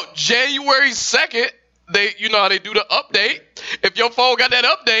be. Hold on. January 2nd, you know how they do the update. If your phone got that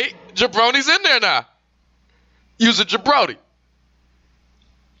update, Jabroni's in there now. Use a Jabroni.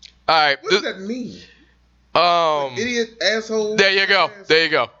 All right. What does that mean? Idiot, asshole. There you go. Ass. There you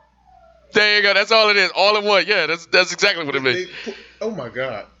go. There you go. That's all it is. All in one. Yeah, that's exactly what it means. Oh my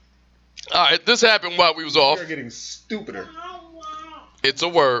God. All right. This happened while we was off. They're getting stupider. It's a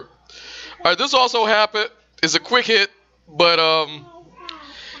word. All right. This also happened. It's a quick hit, but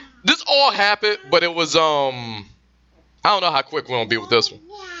this all happened, but it was I don't know how quick we're gonna be with this one.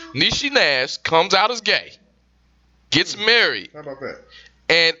 Niecy Nash comes out as gay, gets married, How about that?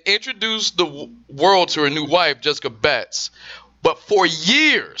 and introduced the world to her new wife, Jessica Betts. But for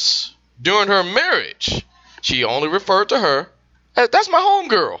years during her marriage, she only referred to her as, that's my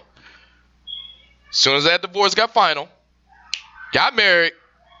homegirl. As soon as that divorce got final, got married,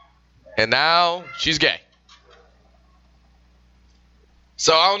 and now she's gay.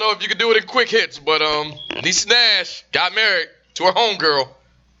 So I don't know if you can do it in quick hits, but Niecy Nash got married to her homegirl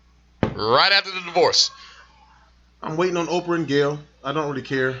right after the divorce. I'm waiting on Oprah and Gail. I don't really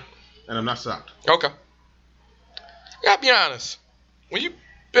care, and I'm not shocked. Okay. I gotta be honest. When you've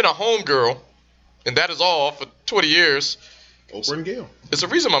been a homegirl, and that is all for 20 years, Oprah and Gail. it's the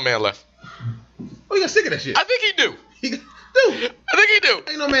reason my man left. Oh, you got sick of that shit. I think he do. Dude, I think he do.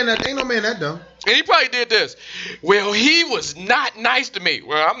 ain't no man that dumb. And he probably did this. Well, he was not nice to me.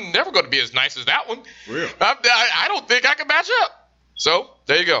 Well, I'm never going to be as nice as that one. Real. I don't think I can match up. So,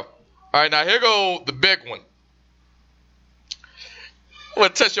 there you go. All right, now here go the big one. I'm going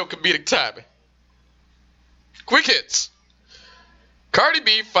to test your comedic timing. Quick hits. Cardi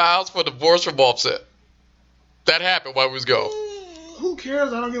B files for divorce from Offset. That happened while we was gone. Who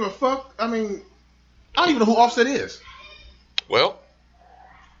cares? I don't give a fuck. I mean, I don't even know who Offset is. Well,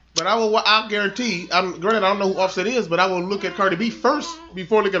 But I'll guarantee. Granted, I don't know who Offset is, but I will look at Cardi B first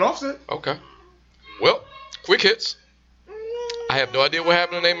before looking at Offset. okay. Well, quick hits. I have no idea what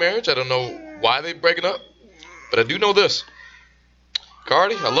happened in their marriage. I don't know why they breaking up. But I do know this.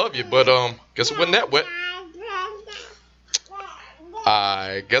 Cardi, I love you, but guess it wasn't that wet.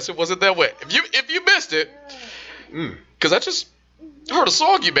 I guess it wasn't that wet. If you missed it, because I just heard a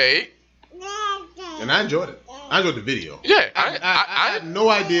song you made. And I enjoyed it. I enjoyed the video. Yeah, I had no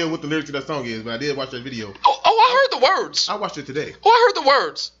idea what the lyrics to that song is, but I did watch that video. Oh, I heard the words. I watched it today. Oh, I heard the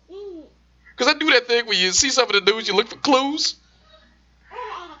words. Because I do that thing where you see something in the news, you look for clues.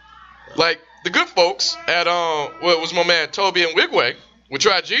 Like the good folks at well, it was my man Toby and Wigway with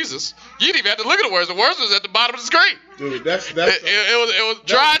Try Jesus. You didn't even have to look at the words. The words was at the bottom of the screen. Dude, that's It was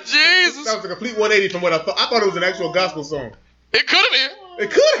Try Jesus. That was a complete 180 from what I thought. I thought it was an actual gospel song. It could have been. It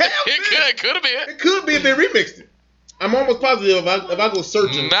could have. It could have been. It could be if they remixed it. I'm almost positive if I go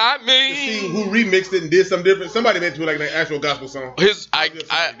searching Not to me. see who remixed it and did something different, somebody made it to like an actual gospel song.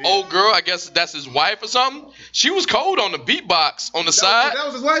 Old girl, I guess that's his wife or something. She was cold on the beatbox on the side. That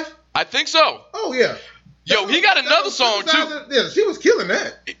was his wife? I think so. Oh, yeah. Yo, he got another song too. Yeah, she was killing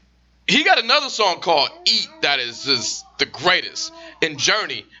that. He got another song called Eat that is just the greatest in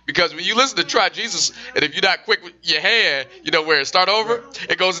Journey, because when you listen to Try Jesus, and if you're not quick with your hand, you know where it start over,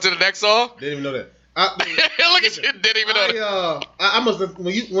 it goes into the next song. Didn't even know that. Look at you, didn't even know that. I must have,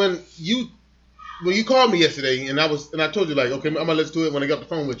 when you called me yesterday and I told you like, okay, I'm gonna listen to it when I get off the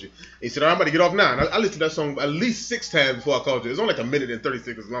phone with you. And you said, all right, I'm about to get off now. And I listened to that song at least 6 times before I called you. It's only like 1 minute and 30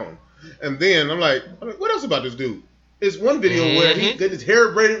 seconds long. And then I'm like, what else about this dude? It's one video where he got his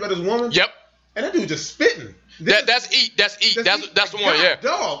hair braided by this woman. Yep. And that dude just spitting. That's Eat. That's the one. Yeah.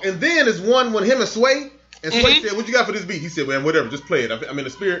 Dog. And then there's one with him and Sway. And Sway said, what you got for this beat? He said, man, whatever, just play it. I'm in the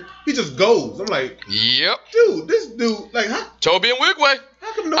spirit. He just goes. I'm like, Yep. dude, this dude, like, how Toby and Wigway.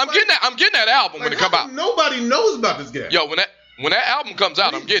 come nobody, I'm getting that album like, when it how come come out. nobody knows about this guy? Yo, when that album comes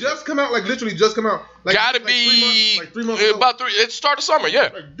out, I'm getting just come out, like literally just come out. Like, Gotta like be 3 months ago. about 3. It's start of summer. Yeah.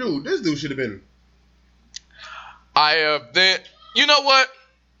 Like, dude, this dude should have been. I have then. You know what?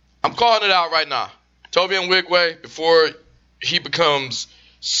 I'm calling it out right now. Toby and Wigway, before he becomes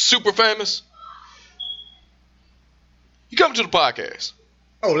super famous, you come to the podcast.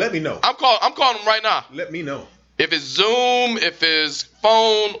 Oh, let me know. I'm calling him right now. Let me know. If it's Zoom, if it's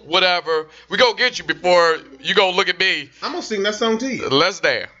phone, whatever, we go get you before you go look at me. I'm gonna sing that song to you, Let's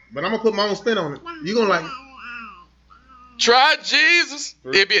there. but I'm gonna put my own spin on it. You gonna like? Try Jesus.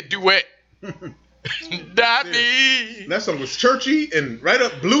 It'd be a duet. Not me. That song was churchy and right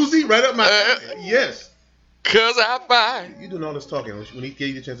up bluesy, right up my. Yes. Cause I find. You doing all this talking when he gave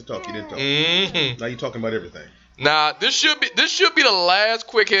you the chance to talk, you didn't talk. Mm-hmm. Now you talking about everything. Now this should be the last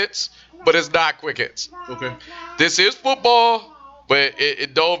quick hits but it's not quick hits. Okay. This is football, but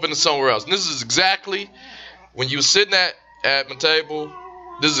it dove into somewhere else. And this is exactly, when you were sitting at my table,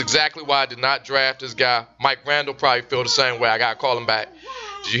 this is exactly why I did not draft this guy. Mike Randall probably feel the same way. I got to call him back.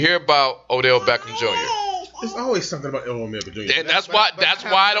 Did you hear about Odell Beckham Jr.? There's always something about Odell Beckham Jr. And that's why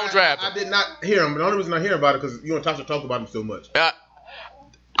I don't draft him. I did not hear him. But the only reason I hear about it because you and Tasha talk about him so much.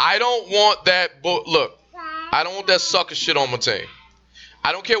 I don't want that. Look, I don't want that sucker shit on my team.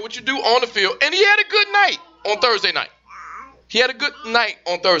 I don't care what you do on the field. And he had a good night on Thursday night. He had a good night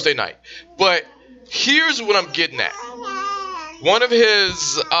on Thursday night. But here's what I'm getting at. One of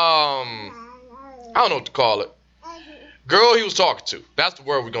his, I don't know what to call it. Girl he was talking to. That's the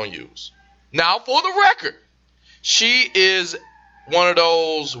word we're going to use. Now, for the record, she is one of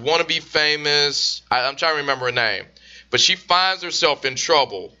those wannabe famous, I'm trying to remember her name, but she finds herself in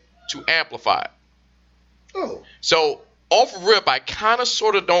trouble to amplify it. Oh. So, off rip, I kind of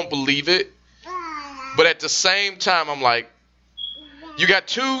sort of don't believe it, but at the same time, I'm like, you got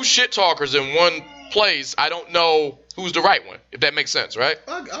two shit talkers in one place. I don't know who's the right one, if that makes sense, right?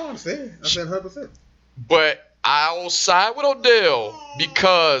 I understand. I understand 100%. But I'll side with Odell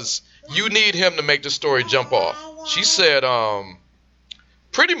because you need him to make the story jump off. She said,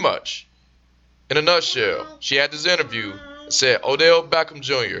 pretty much, in a nutshell, she had this interview and said Odell Beckham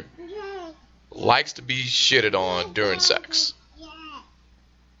Jr. likes to be shitted on during sex.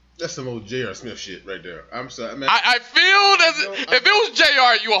 That's some old J.R. Smith shit right there. I'm sorry. Man, I feel that if it was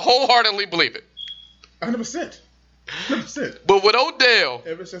JR, you would wholeheartedly believe it. 100%. 100%. But with Odell,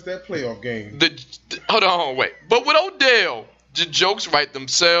 ever since that playoff game. Hold on, wait. But with Odell, the jokes write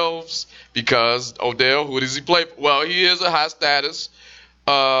themselves because Odell, who does he play for? Well, he is a high status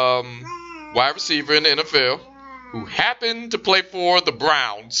wide receiver in the NFL who happened to play for the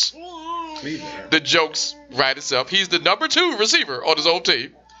Browns. Cleveland. The jokes write itself. He's the number 2 receiver on his old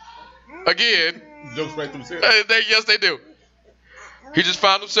team. Again, jokes write themselves. Yes, they do. He just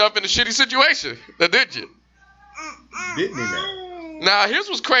found himself in a shitty situation. Now, did you? Didn't he now? Now, here's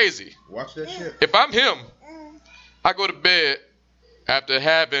what's crazy. Watch that shit. If I'm him, I go to bed after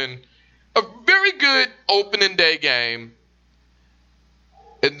having a very good opening day game,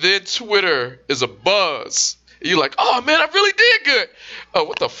 and then Twitter is a buzz. You're like, oh, man, I really did good. Oh,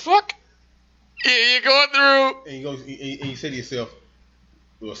 what the fuck? You're going through. And you say to yourself,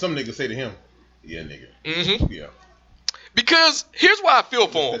 well, some niggas say to him, yeah, nigga. Mm-hmm. Yeah. Because here's why I feel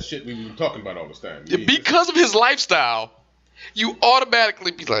for him. That shit we've been talking about all this time. Because of his lifestyle, you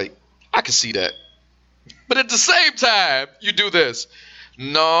automatically be like, I can see that. But at the same time, you do this.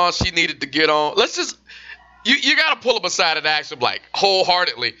 No, she needed to get on. Let's just, you got to pull him aside and ask him, like,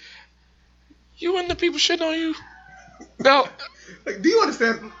 wholeheartedly, you and the people shitting on you? No. Like, do you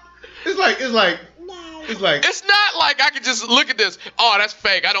understand? It's like. It's not like I can just look at this. Oh, that's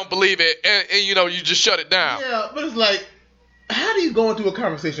fake. I don't believe it. And you know, you just shut it down. Yeah, but it's like, how do you go into a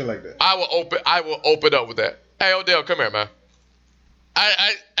conversation like that? I will open up with that. Hey, Odell, come here, man.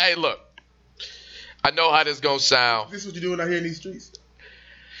 Hey, look. I know how this gonna sound. This is what you're doing out here in these streets?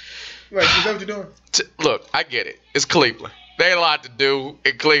 Like, is that what you're doing? Look, I get it. It's Cleveland. There ain't a lot to do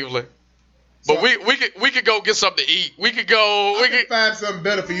in Cleveland. But so, we could go get something to eat. We could find something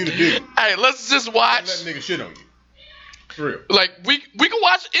better for you to do. Hey, let's just watch. Let nigga shit on you. For real. Like we can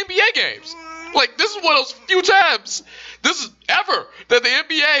watch NBA games. Like this is one of those few times this is ever that the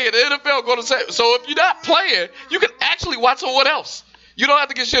NBA and the NFL go to say. So if you're not playing, you can actually watch someone else. You don't have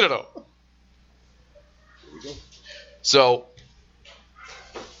to get shitted on. Here we go. So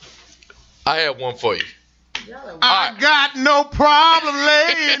I have one for you. I got no problem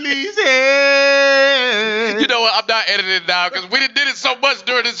laying these heads. You know what? I'm not editing it now because we did it so much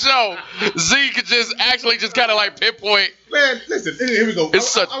during the show. Z could just kind of like pinpoint. Man, listen. Here we go. I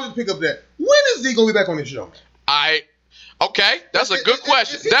was going to pick up that. When is Z going to be back on this show? Okay, that's a good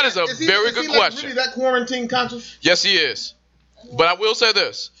question. That is a very good question. Really that quarantine conscious? Yes, he is. But I will say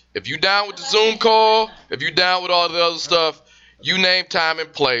this: if you down with the Zoom call, if you down with all the other stuff, you name time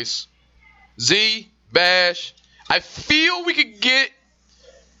and place. Z. Bash, I feel we could get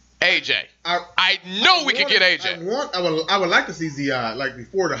AJ. I know we could get AJ. I would like to see Z.I. like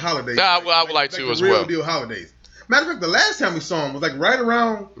before the holidays. I would like to as well. Real deal holidays. Matter of fact, the last time we saw him was like right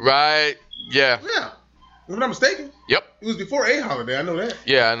around. Right. Yeah. Yeah. If I'm not mistaken. Yep. It was before a holiday. I know that.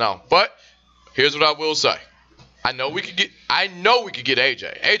 Yeah, I know. But here's what I will say. I know we could get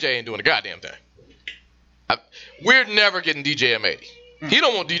AJ. AJ ain't doing a goddamn thing. We're never getting DJ M80. He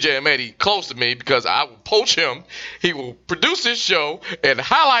don't want DJ M80 close to me because I will poach him. He will produce his show and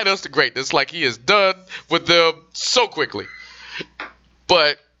highlight us to greatness like he has done with them so quickly.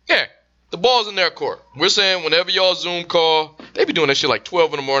 But, yeah, The ball's in their court. We're saying whenever y'all Zoom call, they be doing that shit like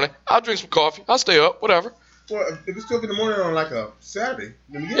 12 in the morning. I'll drink some coffee. I'll stay up, whatever. Well, if it's 12 in the morning on like a Saturday,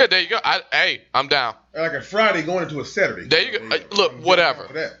 then Yeah, there you go. I'm down. like a Friday going into a Saturday. There you go. Look, whatever.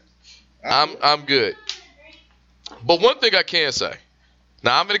 For that. I'm good. But one thing I can say.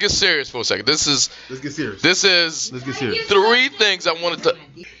 Now I'm gonna get serious for a second. Let's get serious. This is Let's get serious. 3 things I wanted to.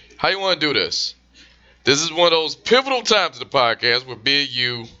 How you want to do this? This is one of those pivotal times in the podcast where me and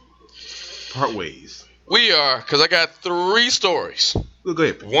you Part ways. we are, because I got 3 stories. Well, go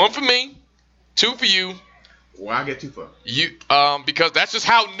ahead. 1 for me, 2 for you. Why I get too far? You because that's just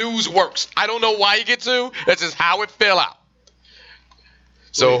how news works. I don't know why you get 2. That's just how it fell out.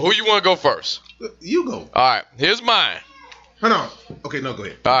 So who you want to go first? You go. All right, here's mine. Hold on. Okay, no, go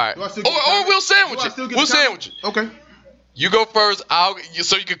ahead. All right. Do I still get the Or comment? we'll sandwich Do I it. still get We'll the comment? sandwich it. Okay. You go first.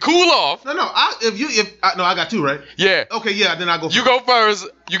 So you can cool off. No. I got 2, right? Yeah. Okay, yeah. Then I go. You go first.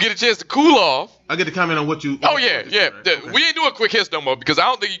 You get a chance to cool off. I get to comment on what you. Oh yeah. Right? Okay. We ain't doing quick hits no more because I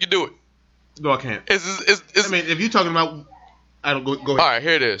don't think you can do it. No, I can't. It's I mean, if you're talking about, I don't go ahead. all right.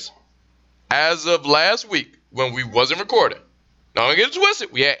 Here it is. As of last week, when we wasn't recording, now don't get it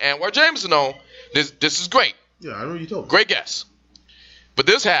twisted. We had Anwar Jameson on. This is great. Yeah, I know you told me. Great guess. But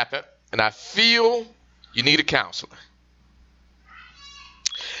this happened, and I feel you need a counselor.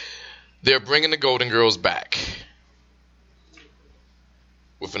 They're bringing the Golden Girls back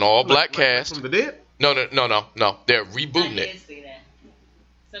with an all-black cast. From the dead? No. They're rebooting it. See that.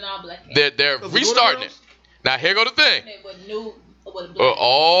 It's an all black cast. They're the restarting Golden it. Now here go the thing. With new, with black.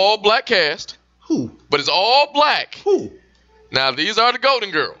 All-black cast, Who? but it's all black. Who? Now these are the Golden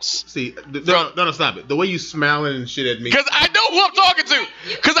Girls. See, no, stop it. The way you smiling and shit at me. Because I know who I'm talking to.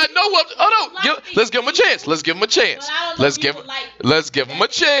 Because I know who I'm. Oh no, let's give them a chance. Let's give them a chance. Let's give them a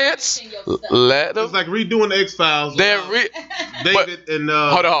chance. Let them. It's like redoing the X Files. They're David and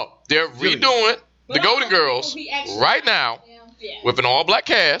hold on. They're redoing the Golden Girls right now with an all-black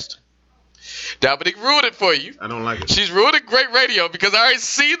cast. Dominique ruined it for you. I don't like it. She's ruining great radio because I already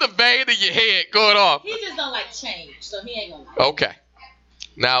see the vein in your head going off. He just don't like change, so he ain't gonna like Okay.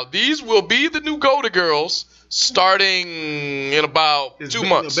 Now these will be the new Golden Girls starting in about 2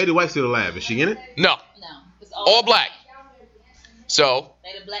 months. Betty White's still alive. Is she in it? No, No, it's all black. So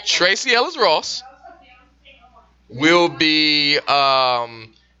They the black Tracy Ellis Ross will be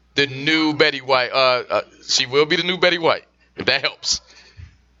the new Betty White. She will be the new Betty White, if that helps.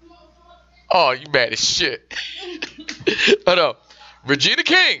 Oh, you mad as shit. Hold on. Regina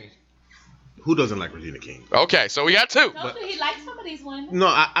King. Who doesn't like Regina King? Okay, so we got 2. No, he likes some of these women. No,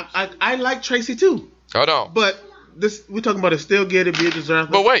 I like Tracy too. Hold on. But this we're talking about a still get it, Beatrice Arthur.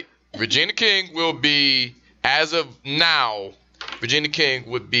 But wait. Regina King will be, as of now, Regina King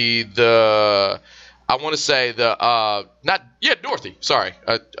would be the, I want to say Dorothy. Sorry.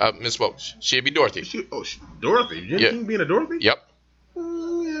 I misspoke. She'd be Dorothy. Dorothy. Regina King being a Dorothy? Yep.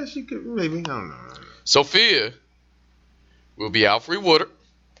 Yeah, she could maybe. I don't know. Sophia will be Alfre Woodard.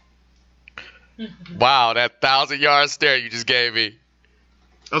 Wow, that 1,000-yard stare you just gave me.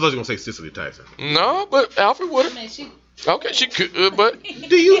 I thought you were gonna say Cicely Tyson. No, but Alfre Woodard. I mean, she. Okay, she could, but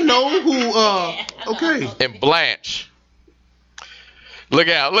Do you know who? Okay. and Blanche. Look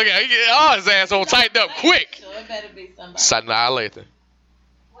out! Oh, his asshole tightened up quick. So it better be somebody. Sanaa Lathan.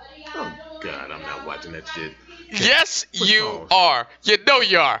 Oh God, I'm not watching that shit. Yes, you are. You know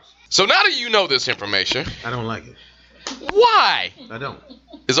you are. So now that you know this information, I don't like it. why? I don't.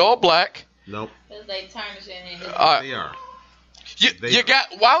 It's all black. Nope. Because they tarnishing in his. They are. You got.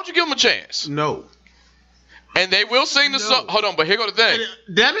 Why don't you give them a chance? No. And they will sing the No. song. Hold on, but here go the thing.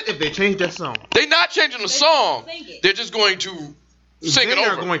 Damn it! If they change that song, They're not changing the song. sing it. They're just going to sing They it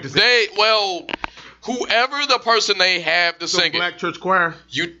are over. going to sing Whoever the person they have to sing Black it, Church Choir.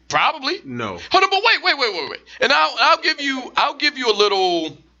 you probably. No. Hold on, but wait. And I'll give you a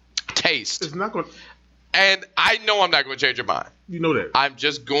little taste. It's not going. And I know I'm not going to change your mind. You know that. I'm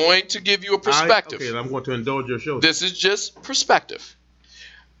just going to give you a perspective. Okay, I'm going to indulge your show. This is just perspective.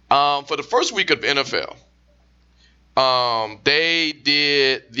 For the first week of NFL, they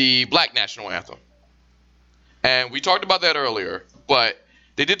did the Black National Anthem. And we talked about that earlier. But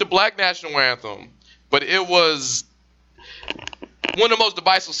they did the Black National Anthem, but it was one of the most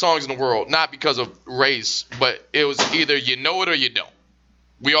divisive songs in the world. Not because of race, but it was either you know it or you don't.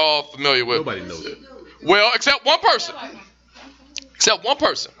 We all familiar with. Nobody knows it. Well, except one person.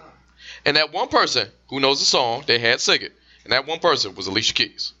 And that one person who knows the song, they had sing it. And that one person was Alicia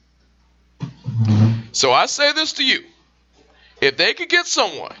Keys. So I say this to you. If they could get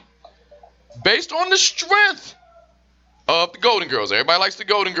someone, based on the strength of the Golden Girls, everybody likes the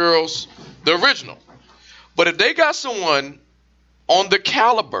Golden Girls, the original. But if they got someone on the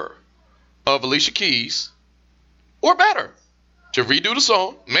caliber of Alicia Keys, or better, to redo the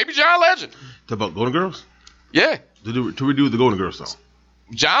song. Maybe John Legend. Talk about Golden Girls? Yeah, To redo the Golden Girls song?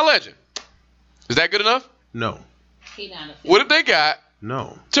 John Legend. Is that good enough? No. He not a What if they got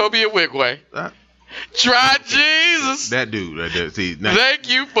No. Toby and Wigway? Try Jesus. That dude right there. See, now, Thank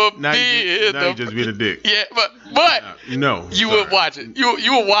you for now being you just being a dick. Yeah, but No. you sorry. would watch it. You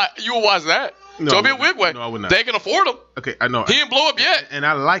would watch that. No, Toby I and wouldn't. Wigway. No, I would not. They can afford him. Okay, I know. He didn't blow up yet. And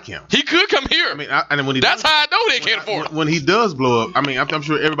I like him. He could come here. I mean, and when he That's does, how I know they can't afford him. when he does blow up, I mean, I'm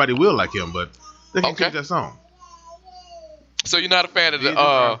sure everybody will like him, but they can Okay. change that song. So you're not a fan of the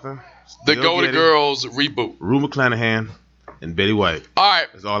Still Golden get it. Girls reboot. Rue McClanahan and Betty White. All right.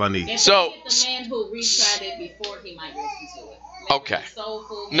 That's all I need. If So- they get the man who retried it before, he might listen to it. Maybe Okay. the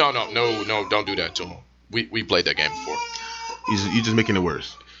soulful- No, don't do that to him. We played that game before. You're just making it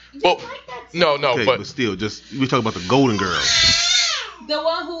worse. Well, no, Okay, but still, we talk about the Golden Girls. The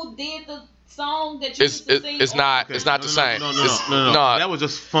one who did the song that you used to sing. it's not Okay. it's not the same. No. It's No. not. That was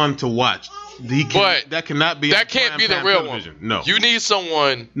just fun to watch. But that cannot be. That on can't be the primetime real television. one. No. You need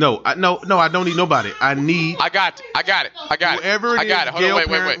someone. No, I don't need nobody. I need I got it. whoever I got it. Hold on,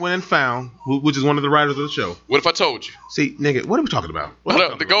 wait. went and found, which is one of the writers of the show. What if I told you? See, nigga, what are we talking about? What are we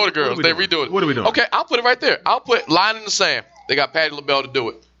Hold up, the talking Golden about? Girls, What they are we redo doing? it. What are we doing? Okay, I'll put it right there. I'll put Line in the Sand. They got Patti LaBelle to do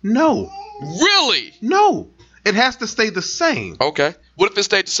it. No. Really? No. It has to stay the same. Okay. What if it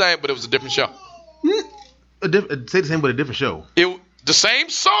stayed the same, but it was a different show? Say the same, but a different show. The same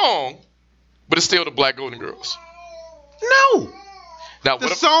song, but it's still the Black Golden Girls. No. Now, The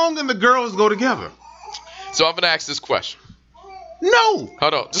what if, song and the girls go together. so I'm gonna ask this question. No.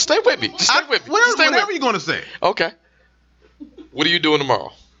 Hold on, just stay with me. Just stay with me. Just stay with Whatever me. you're going to say. Okay. What are you doing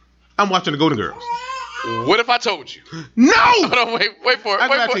tomorrow? I'm watching the Golden Girls. What if I told you? No. Hold on, wait for it. I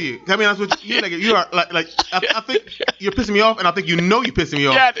Wait got for to it. you. Can I be honest with you? You are like I think you're pissing me off, and I think you know you're pissing me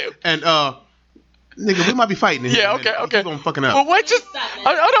off. Yeah, I do. And nigga, we might be fighting. In here Yeah, in a minute. okay. Keep on fucking up. Well, wait, just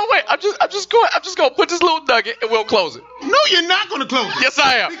hold on, wait. I'm just gonna put this little nugget and we'll close it. No, you're not going to close it. Yes,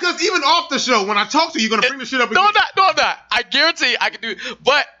 I am. Because even off the show, when I talk to you, you're going to bring the shit up again. No, I'm not. I guarantee I can do it.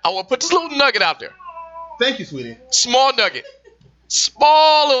 But I want to put this little nugget out there. Thank you, sweetie. Small nugget.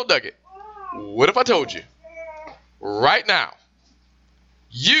 Small little nugget. What if I told you right now,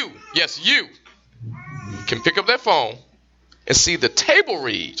 you can pick up that phone and see the table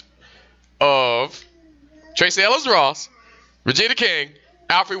read of Tracy Ellis Ross, Regina King,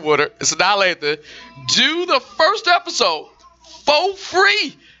 Alfred Woodard, and Sadal Lathan do the first episode for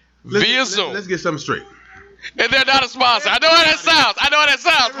free via Zoom. Let's get something straight. And they're not a sponsor. I know how that sounds, but they're not a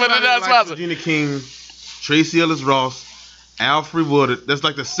Everybody likes sponsor. Regina King, Tracy Ellis Ross, Alfred Woodard. That's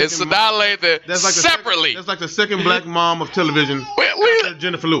like the It's second. Sadal Lathan That's like the separately. Second, that's like the second black mom of television. We- after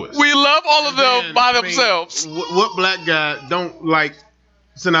Jennifer Lewis. We love all of them And, by I mean, themselves. what black guy don't like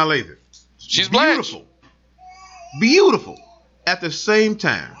Sanaa Lathan? She's black. Beautiful. At the same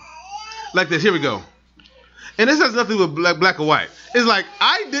time. Like this. Here we go. And this has nothing to do with black or white. It's like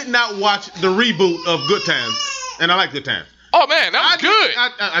I did not watch the reboot of Good Times, and I like Good Times. Oh man, that was good.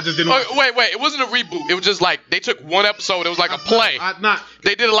 I just didn't. watch it. Wait, it wasn't a reboot. It was just like they took one episode. It was like a play. Not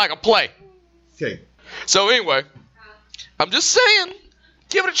They did it like a play. okay. So anyway, I'm just saying,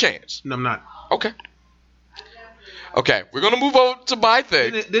 give it a chance. No, I'm not. Okay, we're gonna move over to my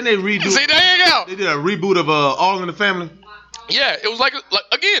thing. Then they redo. See, there you go. They did a reboot of All in the Family. Yeah, it was like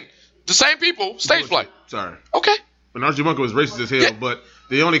again, the same people, stage play. Sorry. Okay. Bernard Bunker was racist as hell, Yeah. but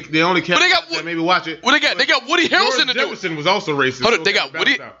they only kept they got that maybe watch it. What they got? They got Woody Harrelson to do it. Jefferson was also racist. Hold so on, they got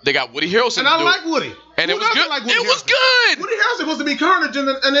Woody. They got Woody Harrelson And to I do like it. Woody. And it Who was doesn't good. like Woody It was Harrelson? good. Woody Harrelson supposed to be Carnage in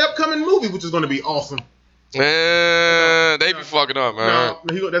the upcoming movie, which is going to be awesome. They be fucking up, man.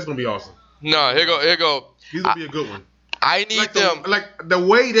 No, that's going to be awesome. No, here go. He's going to be a good one. I need them. Like the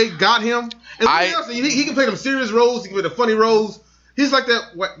way they got him. And Woody Harrelson, he can play them serious roles. He can play the funny roles. He's like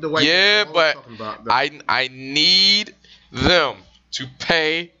the white. Yeah, guy but talking about. I need them to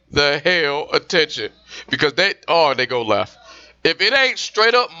pay the hell attention because they go left. If it ain't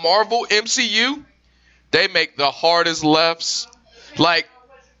straight up Marvel MCU, they make the hardest lefts. Like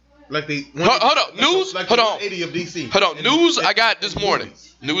the hold on, news. Like Hold the on, 180 of DC. hold on. News I got and this morning.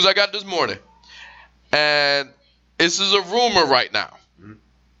 News I got this morning, and this is a rumor right now.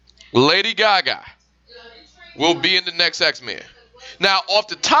 Lady Gaga will be in the next X-Men. Now, off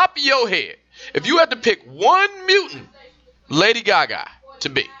the top of your head, if you had to pick one mutant Lady Gaga to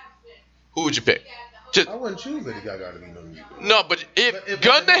be, who would you pick? Just I wouldn't choose Lady Gaga to be no mutant. no, but if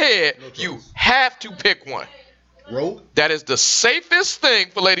gun to head, you have to pick one. Rogue? That is the safest thing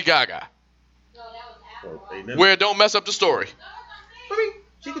for Lady Gaga, where it don't mess up the story. I mean,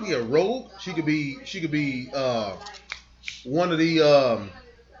 she could be a rogue. She could be one of the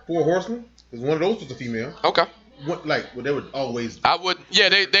Four Horsemen, because one of those was a female. Okay. They would always. I would. Yeah,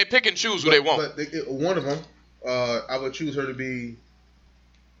 they pick and choose who they want. But one of them, I would choose her to be.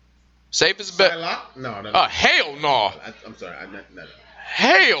 Safe as bet. Psylocke? No. Hell no. I'm sorry. Not.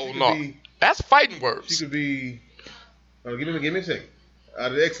 Hell no. That's fighting words. She could be. Oh, give me a second.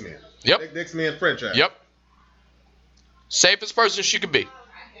 Out of the X-Men. Yep. The X-Men franchise. Yep. Safest person she could be.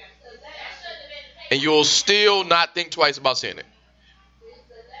 And you'll still not think twice about saying it.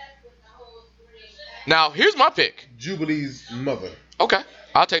 Now, here's my pick. Jubilee's mother. Okay.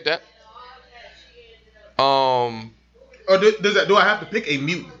 I'll take that. Or do I have to pick a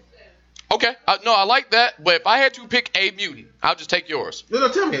mutant? Okay. No, I like that. But if I had to pick a mutant, I'll just take yours. No,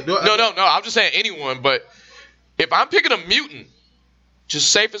 tell me. No. I'm just saying anyone. But if I'm picking a mutant,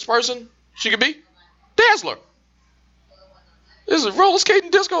 just safest person she could be, Dazzler. This is a roller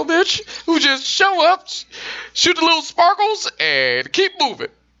skating disco bitch who just show up, shoot the little sparkles, and keep moving.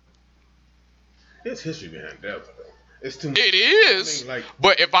 There's history behind Dazzler. It's too much. It is.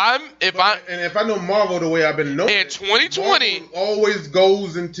 But if I know Marvel the way I've been knowing in 2020, Marvel always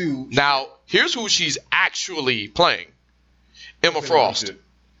goes into. Now here's who she's actually playing: Emma Frost.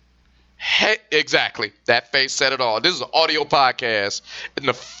 Exactly. That face said it all. This is an audio podcast, and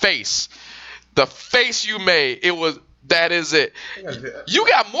the face you made, that is it. You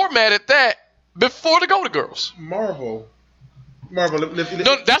got more mad at that before the Golden Girls. Marvel. No,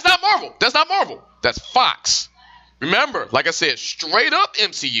 that's not Marvel. That's Fox. Remember, like I said, straight up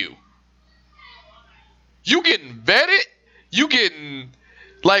MCU. You getting vetted. You getting,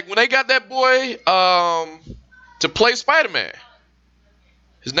 like when they got that boy to play Spider-Man.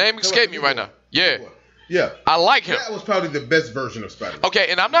 His name escaped me right now. Yeah. I like him. That was probably the best version of Spider-Man. Okay,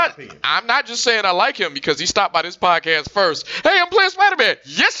 and I'm not just saying I like him because he stopped by this podcast first. Hey, I'm playing Spider-Man.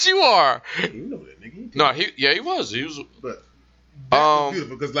 Yes, you are. You know that nigga. No, he was. But that was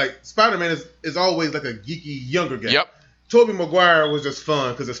beautiful because like Spider-Man is always like a geeky younger guy. Yep. Tobey Maguire was just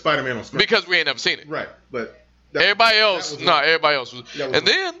fun because it's Spider-Man on screen. Because we ain't never seen it. Right, but everybody else was. And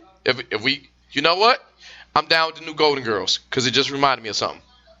then if we, you know what? I'm down with the new Golden Girls because it just reminded me of something.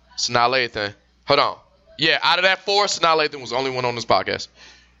 Sanaa Lathan. Hold on. Yeah, out of that four, Sanaa Lathan was the only one on this podcast.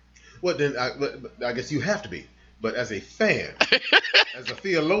 Well, then I guess you have to be. But as a fan, as a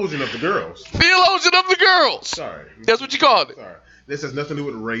theologian of the girls. Sorry. That's what you called it. Sorry. This has nothing to do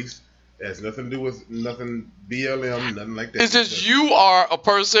with race. It has nothing to do with nothing BLM, nothing like that. It's just you are a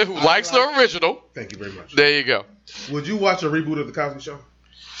person who likes the original. Thank you very much. There you go. Would you watch a reboot of The Cosby Show?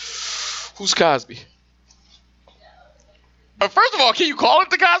 Who's Cosby? First of all, can you call it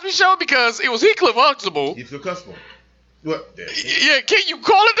The Cosby Show? Because it was Heathcliff Huxtable. Heathcliff Huxtable. What? Yeah, can you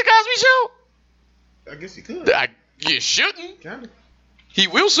call it The Cosby Show? I guess you could. You shouldn't. Kind of. He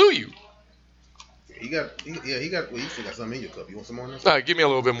will sue you. He still got something in your cup. You want some more on this? All right, give me a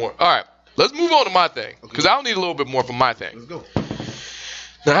little bit more. All right, let's move on to my thing. Because I'll need a little bit more for my thing. Let's go.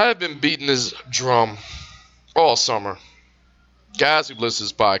 Now, I've been beating this drum all summer. Guys who listen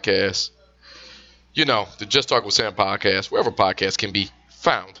to this podcast, you know, the Just Talk with Sam podcast, wherever podcasts can be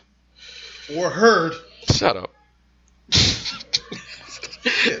found. Or heard. Shut up.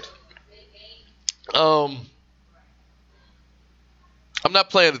 Shit. I'm not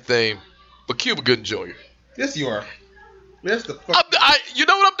playing the theme, but Cuba Gooding Jr. Yes, you are. That's the fuck. You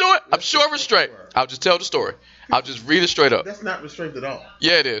know what I'm doing? I'm sure restraint. I'll just tell the story. I'll just read it straight up. That's not restraint at all.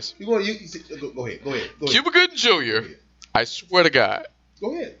 Yeah, it is. Go ahead. Cuba Gooding Jr. I swear to God.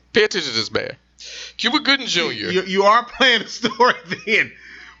 Go ahead. Pay attention to this man. Cuba Gooding Jr. You are playing the story then.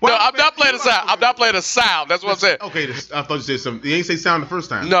 No, I'm not playing the sound. I'm not playing the sound. That's what I'm saying. Okay, I thought you said something. You ain't say sound the first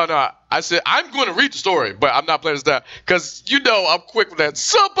time. No. I said I'm going to read the story, but I'm not playing the sound because you know I'm quick with that.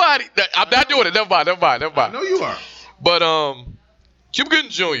 Somebody. I'm not doing it. Never mind. I know you are. But Cuba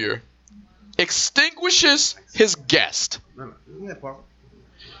Gooding Jr. extinguishes his guest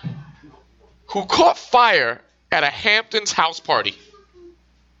who caught fire at a Hamptons house party.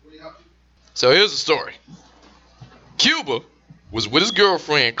 So here's the story. Cuba was with his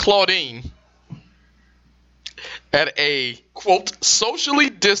girlfriend, Claudine, at a, quote, socially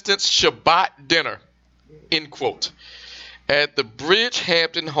distanced Shabbat dinner, end quote, at the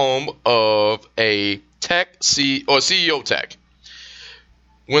Bridgehampton home of a tech CEO tech.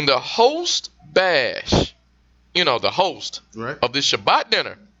 When the host, Bash, the host of this Shabbat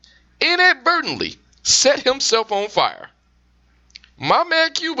dinner, inadvertently set himself on fire, my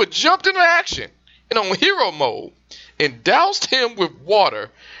man Cuba jumped into action and on hero mode and doused him with water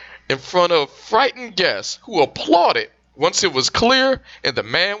in front of frightened guests who applauded once it was clear and the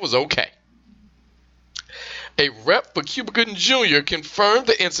man was okay. A rep for Cuba Gooding Jr. confirmed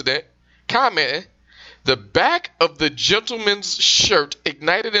the incident, commenting The back of the gentleman's shirt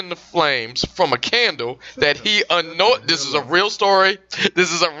ignited into flames from a candle that he this is a real story.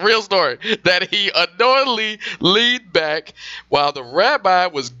 This is a real story. That he unknowingly leaned back while the rabbi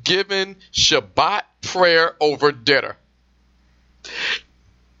was giving Shabbat prayer over dinner.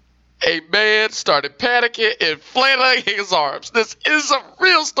 A man started panicking and flailing his arms. This is a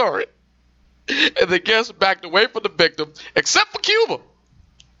real story. And the guests backed away from the victim, except for Cuba,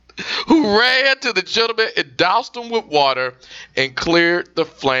 who ran to the gentleman and doused him with water and cleared the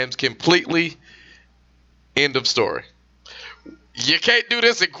flames completely. End of story. You can't do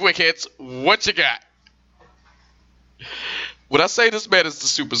this in quick hits. What you got? When I say this man is the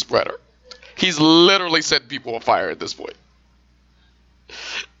super spreader, he's literally setting people on fire at this point.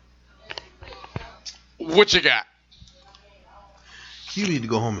 What you got? You need to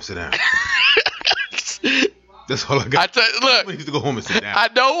go home and sit down. That's all I got. Look, Cuba needs to go home and sit down. I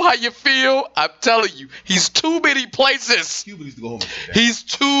know how you feel. I'm telling you, he's too many places. Cuba needs to go home and sit down. He's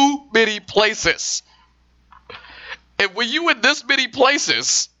too many places. And when you in this many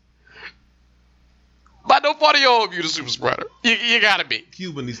places, by no fault of your own, you the super spreader. You gotta be.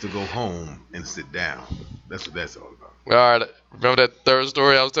 Cuba needs to go home and sit down. That's what that's all about. All right. Remember that third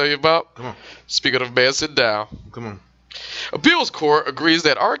story I was telling you about? Come on. Speaking of man, sit down. Come on. Appeals court agrees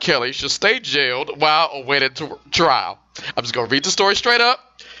that R. Kelly should stay jailed while awaiting trial. I'm just going to read the story straight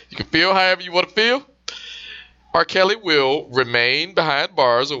up. You can feel however you want to feel. R. Kelly will remain behind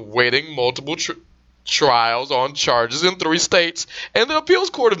bars awaiting multiple trials on charges in 3 states, and the appeals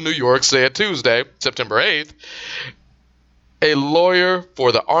court of New York said Tuesday, September 8th, a lawyer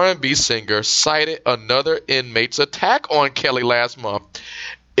for the R&B singer cited another inmate's attack on Kelly last month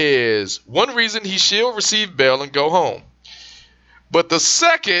is one reason he should receive bail and go home. But the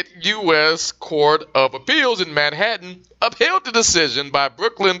Second U.S. Court of Appeals in Manhattan upheld the decision by a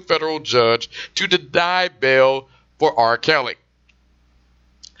Brooklyn federal judge to deny bail for R. Kelly.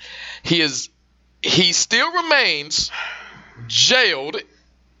 He still remains jailed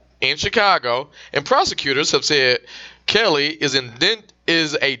in Chicago, and prosecutors have said Kelly is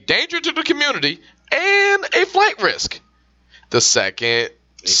a danger to the community and a flight risk. The second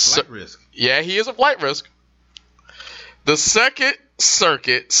risk. Yeah, he is a flight risk. The Second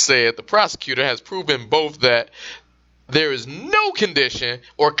Circuit said the prosecutor has proven both that there is no condition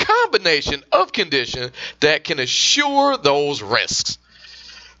or combination of conditions that can assure those risks.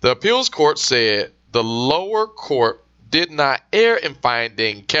 The appeals court said the lower court did not err in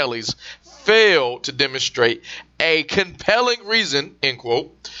finding Kelly's failed to demonstrate a compelling reason, end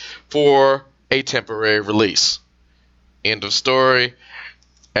quote, for a temporary release. End of story.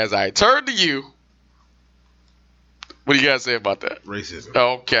 As I turn to you, what do you guys say about that? Racism.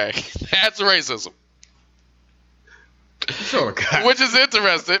 Okay, that's racism. Sure, which is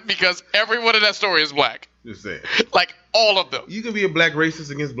interesting because everyone in that story is black. Just saying. Like all of them. You can be a black racist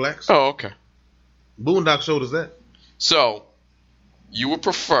against blacks. Oh, okay. Boondock showed us that. So, you would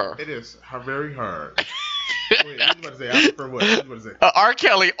prefer. It is very hard. Wait, what you about to say? I prefer what? What you about to say? R.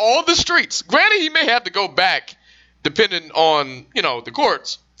 Kelly on the streets. Granted, he may have to go back depending on, the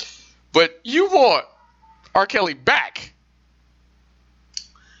courts. But you want R. Kelly back.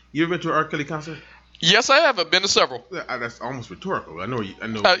 You ever been to an R. Kelly concert? Yes, I have. I've been to several. That's almost rhetorical. I know.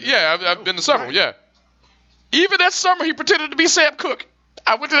 Yeah, I've been to several, yeah. Even that summer, he pretended to be Sam Cooke.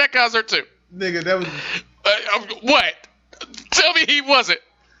 I went to that concert, too. Nigga, that was... what? Tell me he wasn't.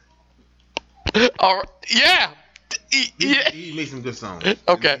 Yeah. He made some good songs.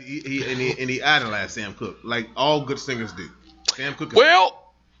 Okay. He idolized Sam Cooke, like all good singers do. Sam Cooke.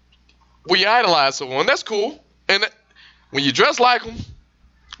 We idolize someone. That's cool. And when you dress like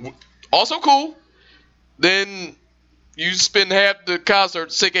him, also cool. Then you spend half the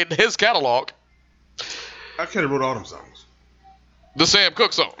concert singing his catalog. R. Kelly wrote all them songs. The Sam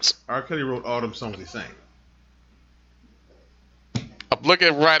Cooke songs. R. Kelly wrote all them songs he sang. I'm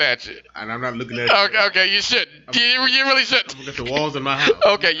looking right at you. And I'm not looking at you. Okay, you shouldn't. You really shouldn't. I'm looking at the walls in my house.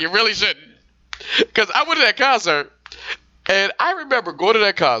 Okay, you really shouldn't. Because I went to that concert, and I remember going to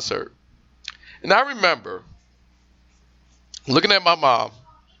that concert, and I remember looking at my mom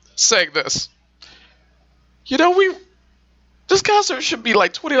saying this. This concert should be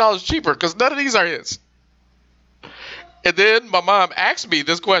like $20 cheaper because none of these are his. And then my mom asked me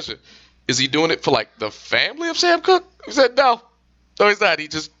this question. Is he doing it for like the family of Sam Cooke? I said, no, he's not. He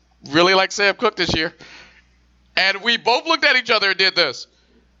just really likes Sam Cooke this year. And we both looked at each other and did this.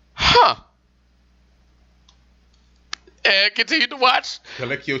 Huh. And continued to watch.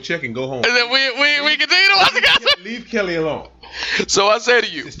 Collect your check and go home. And then we continued to watch the concert. Leave Kelly alone. So I say to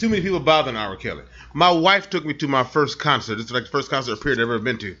you. There's too many people bothering R. Kelly. My wife took me to my first concert. It's like the first concert period I've ever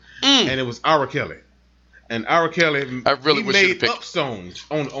been to. And it was R. Kelly. And R. Kelly, I really he wish you'd made picked- up songs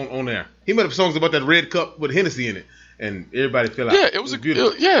on there. He made up songs about that red cup with Hennessy in it, and everybody fell out. Yeah, it was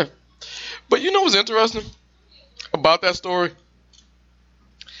beautiful. yeah. But you know what's interesting about that story?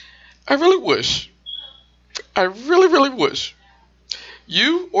 I really wish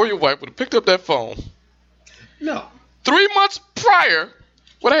you or your wife would have picked up that phone No, 3 months prior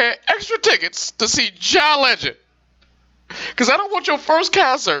when I had extra tickets to see John Legend. Because I don't want your first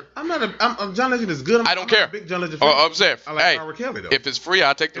concert. I'm John Legend is good. I don't I'm care. not a big John Legend fan. I'm saying, I like hey, R. Kelly though. if it's free,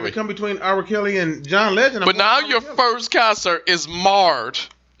 I'll take If it 3. come between R. Kelly and John Legend, But now I'm your Kelly. first concert is marred.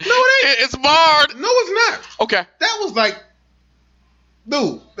 No, it ain't. It's marred. No, it's not. Okay. That was like,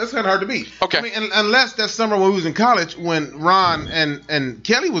 dude, that's kind of hard to beat. Okay. I mean, unless that summer when we was in college, when Ron and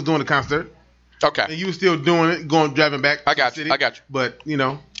Kelly was doing the concert, Okay. and you were still doing it, driving back. I to got the you. city. I got you. But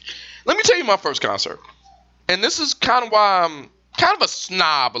Let me tell you my first concert. And this is kind of why I'm kind of a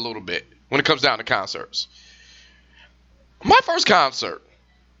snob a little bit when it comes down to concerts. My first concert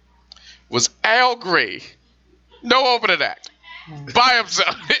was Al Green. No opening act. By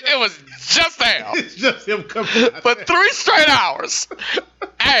himself. It was just Al. it's just him coming out For there. 3 straight hours.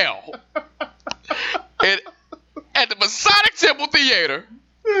 Al. And at the Masonic Temple Theater.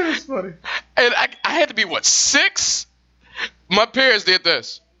 That's funny. And I had to be, 6? My parents did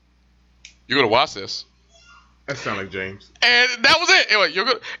this. You're going to watch this. That sound like James. And that was it. Anyway, you're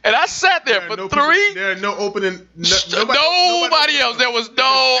good. And I sat there for 3. There are no opening. Nobody else. There was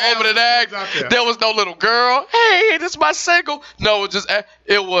no opening act. Out there. There was no little girl. Hey, this is my single. No,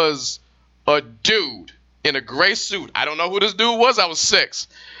 it was a dude in a gray suit. I don't know who this dude was. I was 6.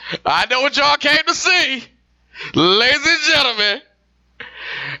 I know what y'all came to see, ladies and gentlemen.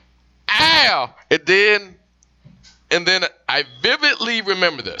 Al. And then I vividly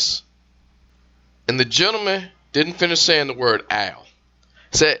remember this. And the gentleman didn't finish saying the word Al.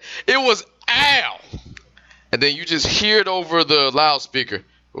 Said, it was Al. And then you just hear it over the loudspeaker.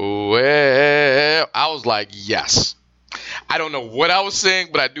 Well, I was like, yes. I don't know what I was saying,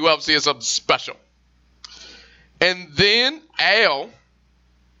 but I knew I was saying something special. And then Al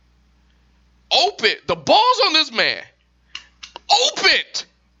opened, the balls on this man, opened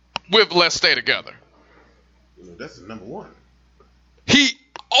with Let's Stay Together. That's the number one. He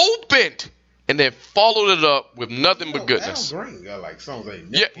opened and then followed it up with nothing but goodness. Al Green got like songs like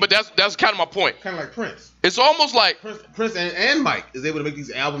Yeah, but that's kind of my point. kind of like Prince. It's almost like, Prince and Mike is able to make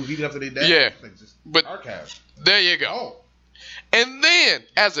these albums even after they die. Yeah, Like just but- archives. there you go. Oh, And then,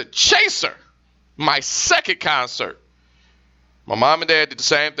 as a chaser, my second concert, my mom and dad did the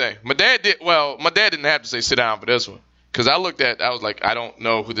same thing. My dad didn't have to say sit down for this one. Because I was like, I don't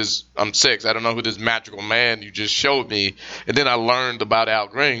know who this, I'm 6. I don't know who this magical man you just showed me. And then I learned about Al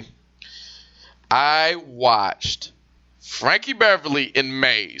Green. I watched Frankie Beverly and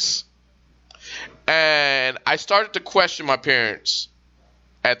Maze. And I started to question my parents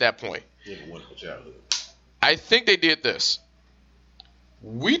at that point. you have a wonderful childhood. I think they did this.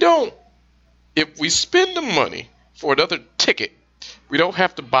 If we spend the money for another ticket, we don't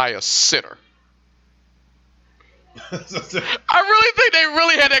have to buy a sitter. I really think they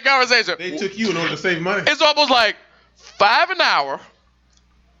really had that conversation. They took you in order to save money. It's almost like $5 an hour,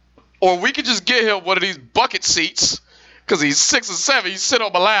 or we could just get him one of these bucket seats, because he's 6 or 7. You sit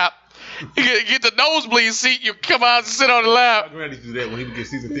on my lap. You get the nosebleed seat. You come out and sit on the My lap. granddad used to do that when he would get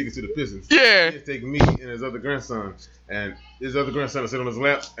season tickets to the Pistons. Yeah. He'd take me and his other grandson, and his other grandson would sit on his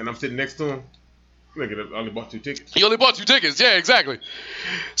lap, and I'm sitting next to him. Nigga, I only bought 2 tickets. He only bought 2 tickets. Yeah, exactly.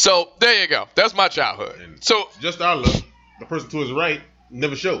 So there you go. That's my childhood. And So just our luck, the person to his right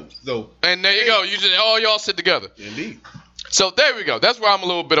never showed. So, and there you go. You just all y'all sit together. indeed. So there we go. That's where I'm a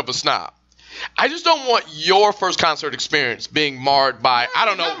little bit of a snob. I just don't want your first concert experience being marred by, I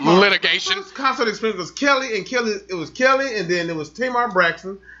don't know, litigation. My first concert experience was Kelly, it was Kelly, and then it was Tamar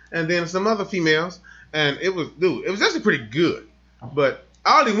Braxton, and then some other females, and it was actually pretty good. But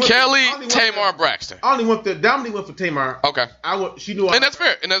I only went Kelly, I only went Tamar for- Braxton. I only went for Dominique went for Tamar. Okay. She knew I And that's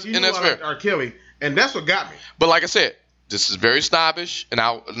fair. And that's she knew I fair. liked R. Kelly, and that's what got me. But like I said, this is very snobbish, and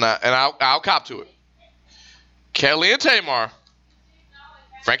I'll cop to it. Kelly and Tamar,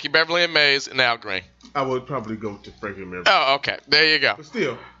 Frankie Beverly and Maze, and Al Green. I would probably go to Frankie Beverly. Oh, okay. There you go. But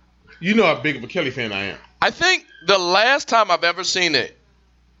still, you know how big of a Kelly fan I am. I think the last time I've ever seen it,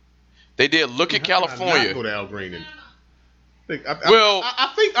 they did Look at How can I not go California. to Al Green and Well-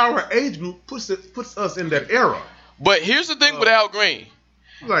 I think our age group puts us in that era. But here's the thing with Al Green.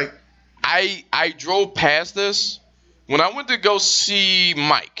 Like, I drove past this when I went to go see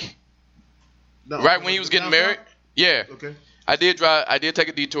Mike. no, Right when he was getting married. Yeah. Okay. I did take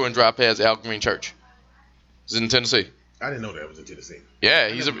a detour and drive past Al Green Church. It's in Tennessee. I didn't know that was in Tennessee. Yeah,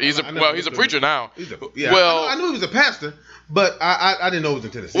 he's a preacher now. Well, I knew he was a pastor, but I didn't know it was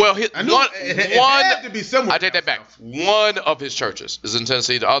in Tennessee. Well, I knew it had to be somewhere. I take that back. One of his churches is in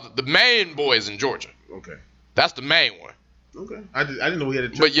Tennessee. The main boy is in Georgia. Okay. That's the main one. Okay. I didn't know he had a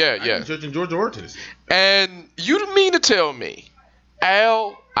church. But yeah. A church in Georgia or Tennessee. And you mean to tell me,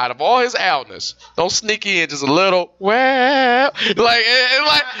 Al, out of all his Alness, don't sneak in just a little, I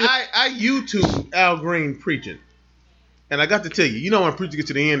YouTube Al Green preaching. And I got to tell you, when preachers get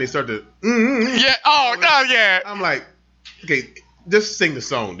to the end, they start to, yeah, oh, no, yeah. I'm like, okay, just sing the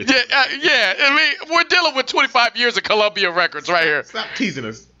song. Yeah. I mean, we're dealing with 25 years of Columbia Records right here. Stop teasing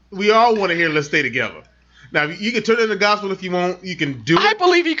us. We all want to hear Let's Stay Together. Now, you can turn it into gospel if you want. You can do it. I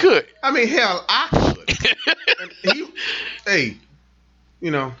believe he could. I mean, hell, I could.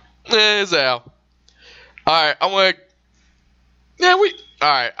 It's Al. All right, I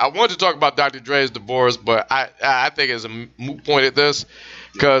wanted to talk about Dr. Dre's divorce, but I think it's a moot point at this.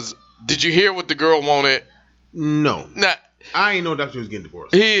 Because did you hear what the girl wanted? No. Nah, I ain't know Dr. Dre was getting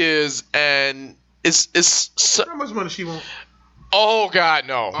divorced. He is, and it's how much money she want? Oh, God,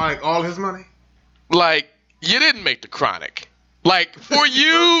 no. Like, all his money? Like, you didn't make the Chronic. Like, for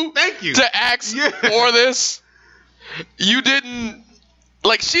you, Thank you. to ask for this, you didn't.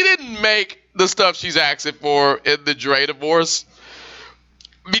 Like, she didn't make the stuff she's asking for in the Dre divorce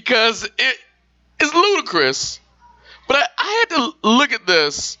because it's ludicrous. But I had to look at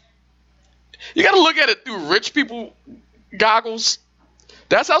this. You got to look at it through rich people goggles.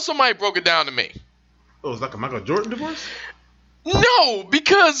 That's how somebody broke it down to me. Oh, it's like a Michael Jordan divorce? No,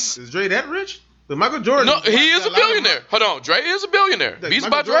 because is Dre that rich? But Michael Jordan. No, he is a billionaire. Hold on, Dre is a billionaire. He's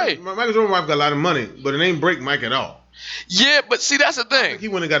by Dre. Michael Jordan's wife got a lot of money, but it ain't break Mike at all. Yeah, but see, that's the thing. He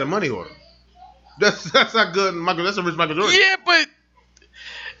went and got a money order. That's not good, Michael. That's a rich Michael Jordan. Yeah, but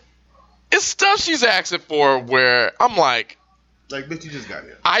it's stuff she's asking for where I'm like, bitch, you just got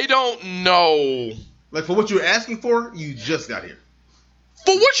here. I don't know. Like, for what you're asking for, you just got here.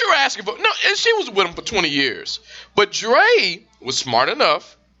 For what you're asking for, no, and she was with him for 20 years. But Dre was smart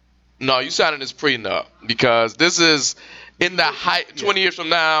enough. No, you signing this prenup because this is in the height. 20 years from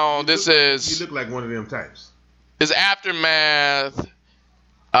now, you look like one of them types. His Aftermath,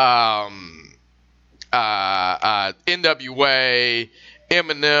 NWA,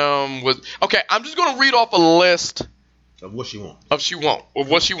 Eminem was okay. I'm just gonna read off a list of what she want. What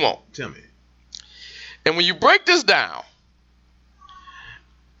she want. Tell me. And when you break this down,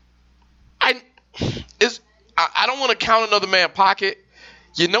 I don't want to count another man's pocket.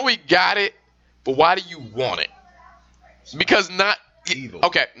 You know he got it, but why do you want it? Because not evil.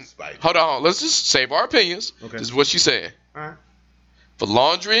 Okay, hold on. Let's just save our opinions. Okay. This is what she's saying. All right. For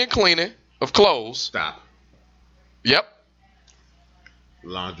laundry and cleaning of clothes. Stop. Yep.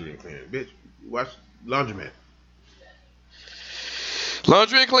 Laundry and cleaning, bitch. Watch Laundromat.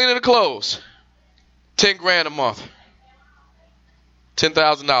 Laundry and cleaning of clothes. $10,000 a month.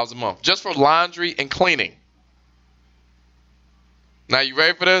 $10,000 a month just for laundry and cleaning. Now you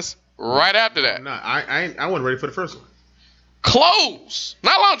ready for this? Right after that. No, I wasn't ready for the first one. Clothes,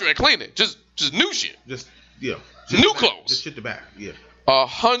 not laundry and cleaning, just new shit. New clothes. Just shit the back. Yeah.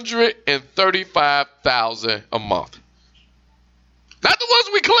 $135,000 a month. Not the ones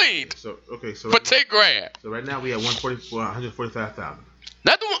we cleaned. So for $10,000. So right now we have $145,000.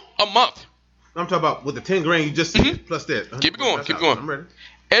 Not the one a month. I'm talking about with the $10,000 you just said plus that. Keep it going. Keep going. I'm ready.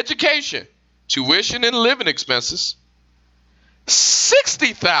 Education, tuition, and living expenses.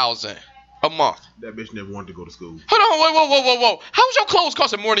 $60,000 a month. That bitch never wanted to go to school. Hold on, whoa. How's your clothes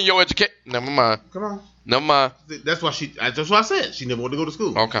costing more than your education? Never mind. Come on. Never mind. That's why I said she never wanted to go to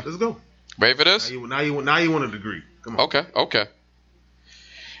school. Okay. Let's go. Ready for this? Now you want a degree. Come on. Okay.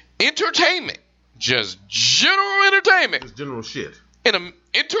 Entertainment. Just general entertainment. Just general shit.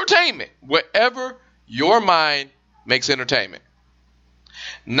 Entertainment. Wherever your mind makes entertainment.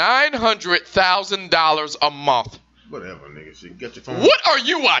 $900,000 a month. Whatever, nigga. So you get your phone. What are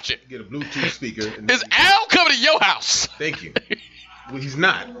you watching? Get a Bluetooth speaker. Is Al coming to your house? Thank you. Well, he's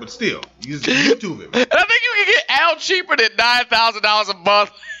not, but still. You just YouTube him. And I think you can get Al cheaper than $9,000 a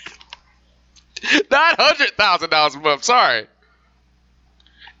month. $900,000 a month. Sorry.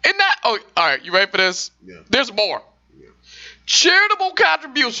 And that. Oh, all right. You ready for this? Yeah. There's more. Yeah. Charitable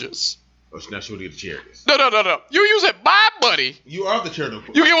contributions. Oh, she's not sure to get the charities. No. You're using my money. You are the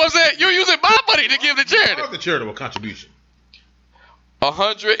charitable. You get what I'm saying? You're using my money to give the charity. You are the charitable contribution.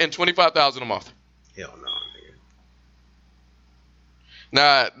 $125,000 a month. Hell no, nigga.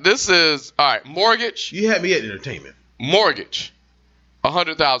 Now this is all right. Mortgage. You had me at entertainment. Mortgage.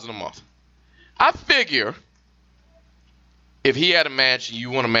 $100,000 a month. I figure if he had a mansion, you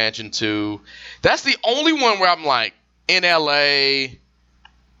want a mansion too. That's the only one where I'm like, in LA.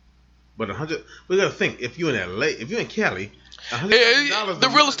 But we gotta think, if you're in LA, if you're in Cali, $100,000 The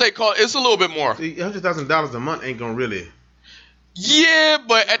real estate cost it's a little bit more. $100,000 a month ain't gonna really. Yeah,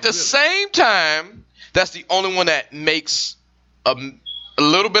 but at the same time, that's the only one that makes a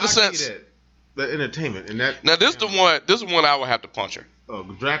little bit of sense. The entertainment and that. Now this is the one. This is one I would have to punch her. Oh,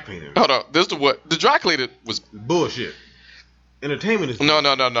 dry cleaner. Hold on. This is the dry cleaner was bullshit. Entertainment is no.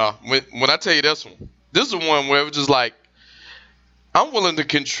 When I tell you this is the one where it was just like, I'm willing to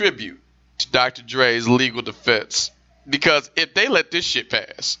contribute to Dr. Dre's legal defense because if they let this shit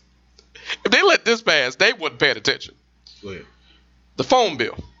pass, they wouldn't pay attention. Go ahead. The phone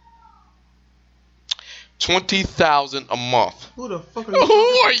bill, $20,000 a month. Who the fuck Who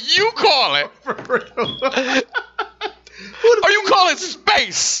are you calling? Are you calling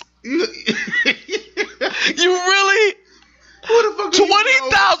Space? You really? Who the fuck?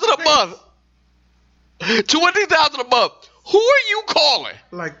 $20,000 a month. $20,000 a month. Who are you calling?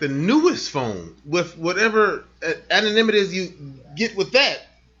 Like the newest phone with whatever anonymity you get with that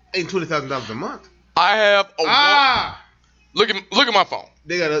ain't $20,000 a month. I have a look at my phone.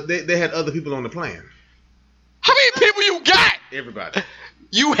 They had other people on the plan. How many people you got? Everybody.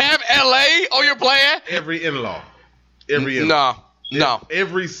 You have LA on your plan? Every in-law. No.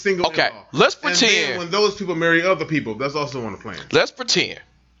 Every single in-law. Let's pretend. And then when those people marry other people, that's also on the plan. Let's pretend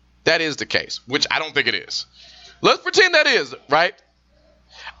that is the case, which I don't think it is. Let's pretend that is, right?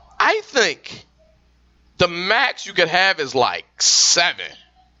 I think the max you could have is like 7.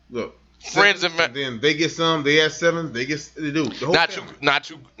 Look. Friends and then they get some, they add 7, they do. The whole not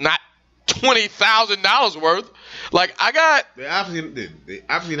 $20,000 worth. Like I got. They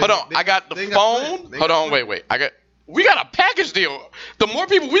obviously hold on, I got the phone. Hold on, wait. We got a package deal. The more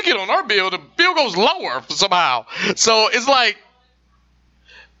people we get on our bill, the bill goes lower somehow. So it's like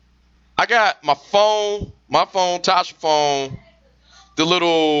I got my phone, Tasha phone, the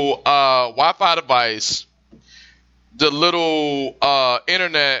little Wi-Fi device, the little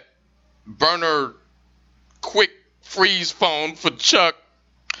internet burner quick freeze phone for Chuck,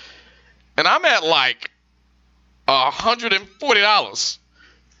 and I'm at like $140.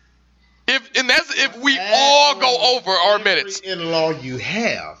 If we all go over our minutes. In-law you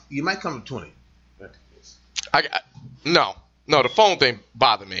have, you might come to 20. No, the phone thing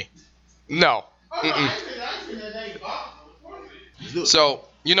bothered me. No. So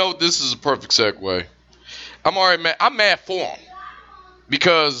this is a perfect segue. I'm mad for him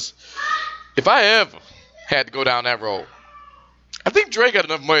because if I ever had to go down that road, I think Dre got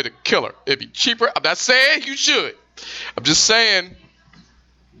enough money to kill her. It'd be cheaper. I'm not saying you should. I'm just saying.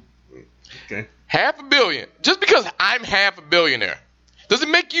 Okay. $500 million. Just because I'm half a billionaire doesn't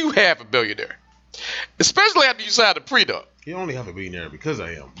make you half a billionaire. Especially after you signed a prenup. You only have a billionaire because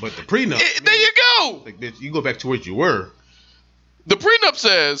I am. But the prenup. There you go. Like, bitch, you go back to where you were. The prenup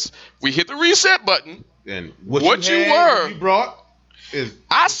says we hit the reset button. And what you brought is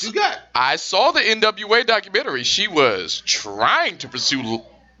what you got. I saw the NWA documentary. She was trying to pursue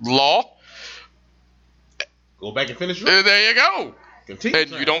law. Go back and finish it. There you go. Continue. And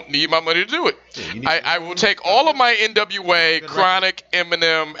you don't need my money to do it. Yeah, I will take all of my NWA, Chronic,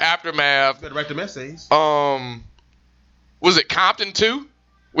 Eminem, Aftermath. You better write them essays. Was it Compton 2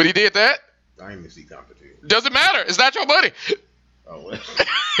 when he did that? I didn't even see Compton 2. Doesn't matter. It's not your money. Oh, well.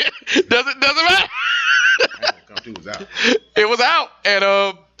 Doesn't matter. Compton 2 was out. It was out, and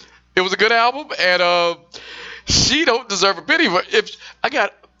it was a good album, and she don't deserve a penny. But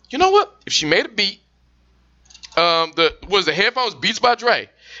you know what? If she made a beat, the headphones Beats by Dre.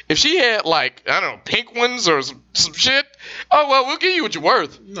 If she had like, I don't know, pink ones or some shit, oh well, we'll give you what you're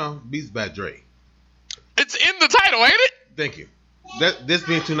worth. No, Beats by Dre. It's in the title, ain't it? Thank you. This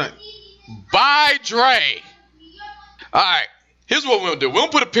being tonight. By Dre. Alright. Here's what we're gonna do. We're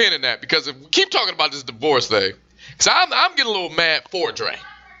gonna put a pin in that because if we keep talking about this divorce thing, because I'm getting a little mad for Dre.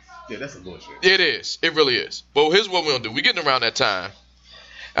 Yeah, that's some bullshit. It is. It really is. But here's what we're gonna do. We're getting around that time.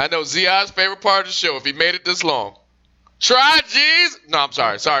 I know Zia's favorite part of the show if he made it this long. Try, G's. No, I'm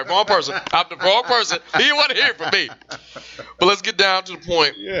sorry. Sorry, wrong person. I'm the wrong person. He didn't want to hear from me. But let's get down to the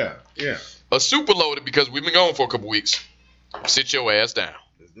point. Yeah. A super loaded because we've been going for a couple weeks. Sit your ass down.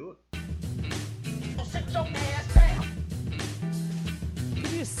 Let's do it. Sit your ass down.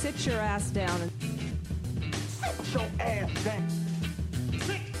 Could you just sit your ass down and Sit your ass down.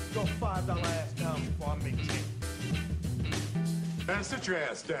 Sit your $5 ass down before I make 10. Man, sit your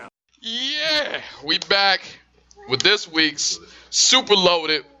ass down. Yeah, we back with this week's super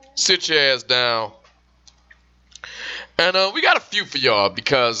loaded sit your ass down. And we got a few for y'all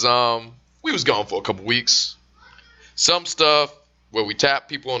because we was gone for a couple weeks. Some stuff where we tap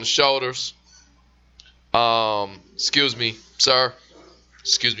people on the shoulders. Excuse me, sir.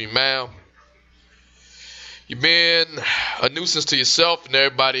 Excuse me, ma'am. You've been a nuisance to yourself and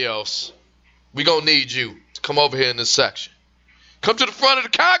everybody else. We gonna need you to come over here in this section. Come to the front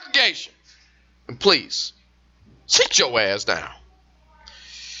of the congregation. And please, sit your ass down.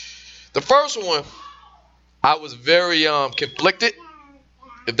 The first one, I was very conflicted.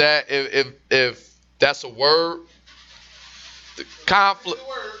 If that's a word. The conflict.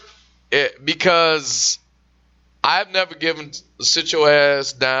 Because I've never given a sit your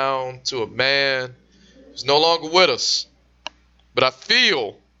ass down to a man who's no longer with us. But I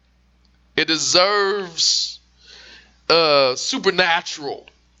feel it deserves a supernatural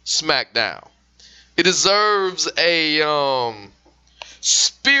smackdown. It deserves a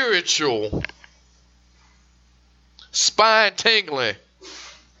spiritual, spine tingling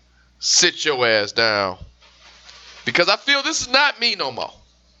sit your ass down. Because I feel this is not me no more.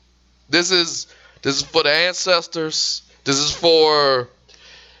 This is for the ancestors. This is for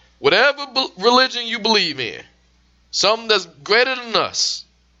whatever religion you believe in. Something that's greater than us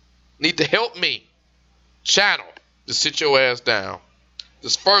need to help me channel to sit your ass down.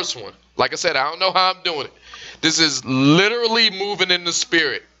 This first one, like I said, I don't know how I'm doing it. This is literally moving in the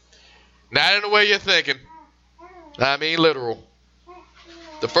spirit. Not in the way you're thinking. I mean literal.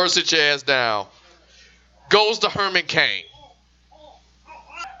 The first sit your ass down goes to Herman Cain.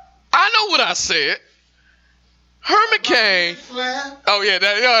 I know what I said. Herman Cain. Oh yeah,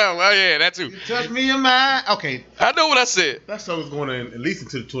 that too. You touch me in my. Okay. I know what I said. That song's going in at least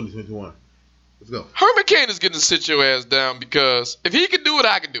until 2021. Let's go. Herman Cain is getting to sit your ass down because if he can do it,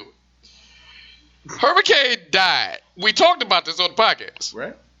 I can do it. Herman Cain died. We talked about this on the podcast.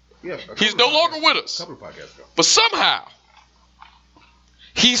 Right? Yeah. He's no longer with us. A couple of podcasts ago. But somehow,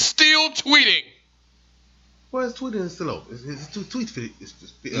 he's still tweeting. Well, his Twitter is still open. His tweet feed is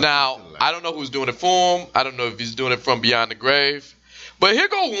still Now, I don't know who's doing it for him. I don't know if he's doing it from beyond the grave. But here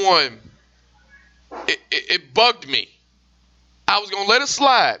go one. It bugged me. I was going to let it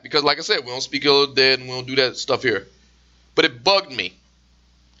slide because, like I said, we don't speak ill of the dead and we don't do that stuff here. But it bugged me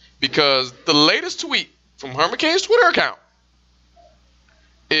because the latest tweet from Herman Cain's Twitter account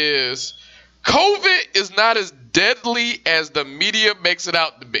is COVID is not as deadly as the media makes it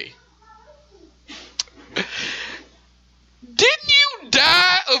out to be. Didn't you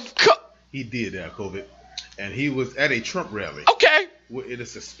die of COVID? He did die of COVID, and he was at a Trump rally. Okay. Where it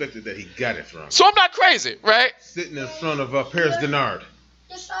is suspected that he got it from. So I'm not crazy, right? Sitting in front of Paris Denard.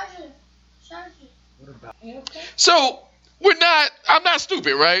 So I'm not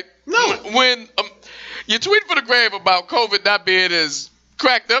stupid, right? No. When you tweet for the grave about COVID not being as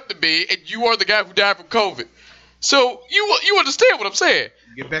cracked up to be, and you are the guy who died from COVID. So you understand what I'm saying.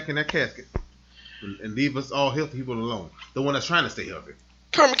 Get back in that casket. And leave us all healthy people alone. The one that's trying to stay healthy.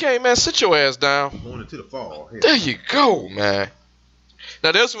 Herman Cain, man, sit your ass down. Going into the fall. Hey. There you go, man.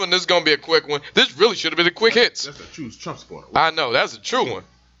 Now this is going to be a quick one. This really should have been a quick hits. That's a true Trump supporter. I know, that's a true one.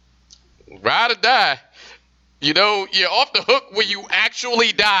 Ride or die. You know, you're off the hook when you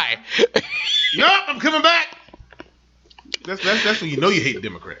actually die. Yup, I'm coming back. That's when you know you hate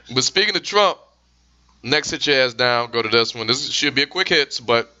Democrats. But speaking of Trump, next sit your ass down, go to this one. This should be a quick hits,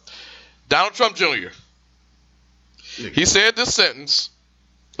 but Donald Trump Jr. He said this sentence,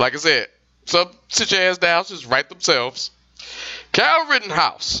 like I said, some sit your ass down, just write themselves. Kyle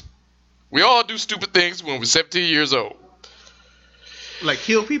Rittenhouse. We all do stupid things when we're 17 years old. Like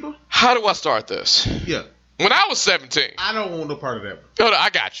kill people? How do I start this? Yeah. When I was 17. I don't want no part of that one. Hold on, I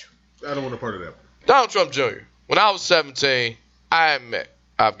got you. I don't want no part of that one. Donald Trump Jr. When I was 17,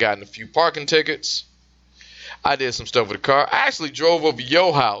 I've gotten a few parking tickets. I did some stuff with the car. I actually drove over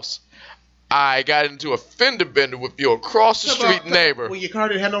your house. I got into a fender bender with your across the street neighbor. When your car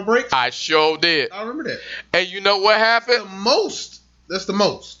didn't have no brakes? I sure did. I remember that. And you know what happened? That's the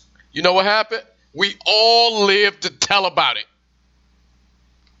most. You know what happened? We all lived to tell about it.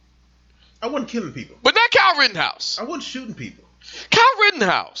 I wasn't killing people. But not Kyle Rittenhouse. I wasn't shooting people. Kyle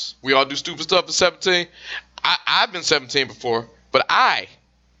Rittenhouse. We all do stupid stuff at 17. I've been 17 before, but I,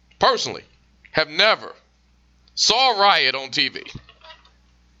 personally, have never saw a riot on TV.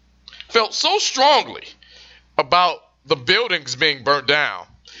 Felt so strongly about the buildings being burnt down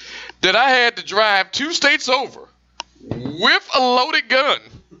that I had to drive 2 states over with a loaded gun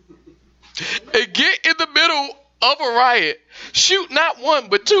and get in the middle of a riot, shoot not 1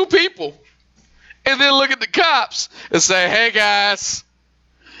 but 2 people, and then look at the cops and say, hey guys,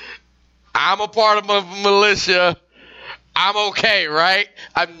 I'm a part of a militia. I'm okay, right?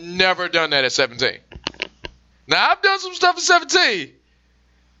 I've never done that at 17. Now, I've done some stuff at 17.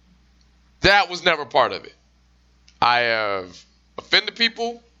 That was never part of it. I have offended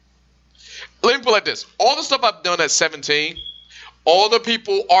people. Let me put it like this. All the stuff I've done at 17, all the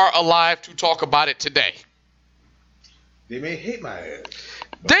people are alive to talk about it today. They may hate my ass.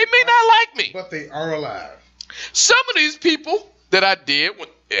 They may not like me. But they are alive. Some of these people that I did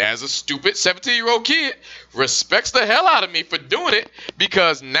as a stupid 17-year-old kid respects the hell out of me for doing it,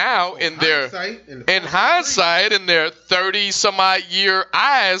 because now in hindsight, in their 30-some-odd year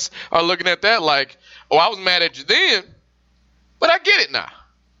eyes are looking at that like, oh, I was mad at you then, but I get it now.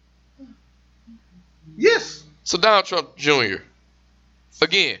 Yes. So Donald Trump Jr.,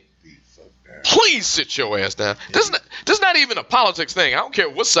 again, please sit your ass down. This is not even a politics thing. I don't care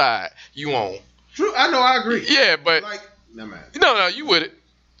what side you on. True, I know, I agree. Yeah, but no, you with it.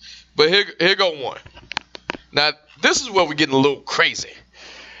 But here go one. Now, this is where we're getting a little crazy.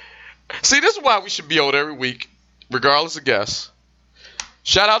 See, this is why we should be on every week, regardless of guests.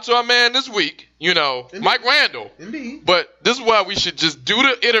 Shout out to our man this week, Indeed. Mike Randall. Indeed. But this is why we should just do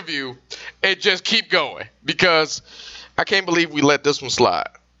the interview and just keep going, because I can't believe we let this one slide.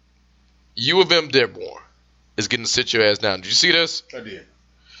 U of M Dearborn is getting to sit your ass down. Did you see this? I did.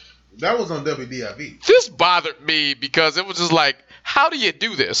 That was on WDIV. This bothered me because it was just like, how do you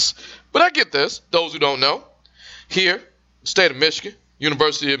do this? But I get this. Those who don't know, here, state of Michigan,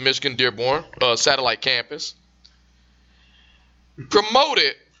 University of Michigan Dearborn, satellite campus,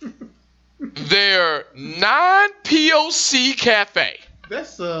 promoted their non-POC cafe.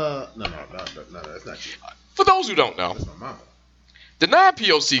 That's no, that's not you. For those who don't know, that's my mama. The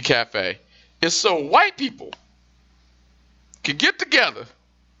non-POC cafe is so white people can get together,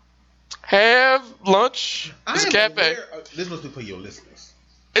 have lunch. It's a cafe. This must be for your listeners.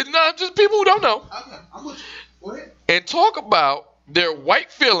 It's not just people who don't know. Okay, I'm with you. Go ahead. And talk about their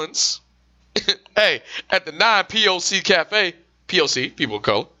white feelings. Hey, at the non-POC cafe, POC, people of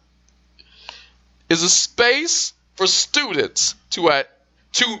color, is a space for students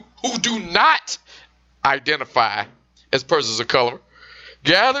who do not identify as persons of color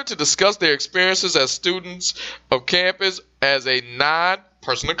gather to discuss their experiences as students of campus as a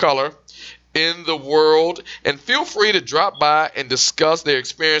non-person of color in the world, and feel free to drop by and discuss their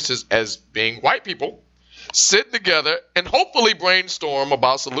experiences as being white people, sit together, and hopefully brainstorm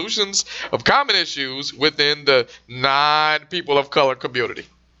about solutions of common issues within the non-people of color community.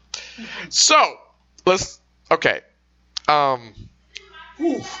 So, there's a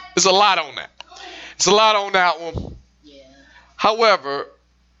lot on that. It's a lot on that one. However,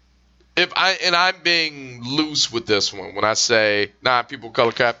 I'm being loose with this one when I say non-people of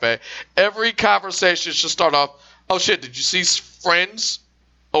color cafe, every conversation should start off, oh shit, did you see Friends?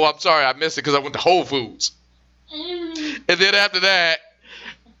 Oh, I'm sorry, I missed it because I went to Whole Foods. And then after that,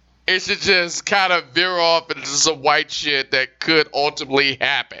 it should just kind of veer off into some white shit that could ultimately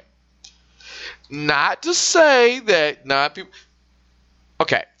happen. Not to say that non-people.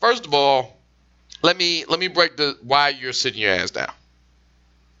 Okay, first of all, let me break the why you're sitting your ass down.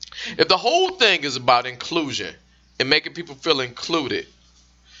 If the whole thing is about inclusion and making people feel included,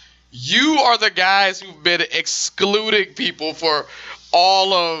 you are the guys who've been excluding people for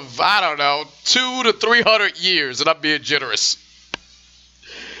all of, 200 to 300 years, and I'm being generous.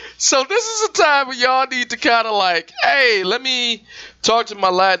 So this is a time where y'all need to kind of like, hey, let me talk to my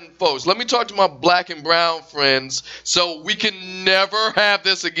Latin folks. Let me talk to my black and brown friends so we can never have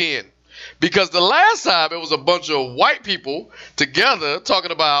this again. Because the last time it was a bunch of white people together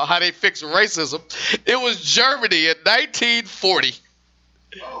talking about how they fix racism, it was Germany in 1940.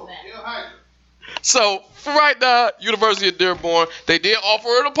 Oh, yeah, so, for right now, University of Dearborn, they did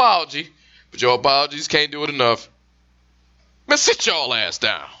offer an apology, but your apologies can't do it enough. Man, sit y'all ass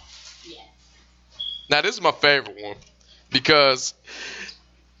down. Yeah. Now, this is my favorite one, because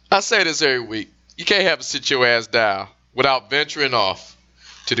I say this every week. You can't have a sit your ass down without venturing off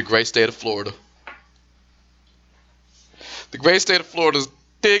to the great state of Florida. The great state of Florida,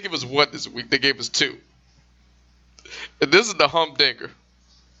 they didn't give us one this week, they gave us two. And this is the humdinger.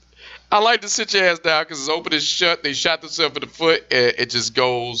 I like to sit your ass down because it's open and shut. They shot themselves in the foot and it just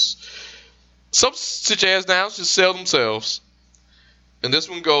goes. Some sit your ass down, just sell themselves. And this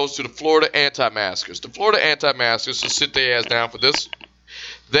one goes to the Florida anti-maskers. The Florida anti-maskers should sit their ass down for this.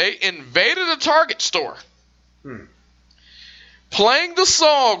 They invaded a Target store. Playing the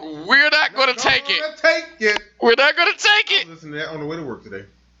song, We're Not Gonna Take It. We're not gonna take it. I listened to that on the way to work today.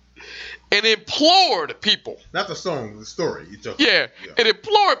 And implored people. Not the song, the story. Yeah, and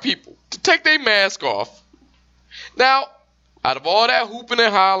implored people to take their mask off. Now, out of all that hooping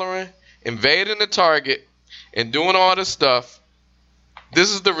and hollering, invading the Target, and doing all this stuff, this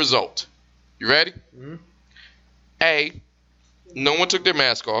is the result. You ready? Mm-hmm. A, no one took their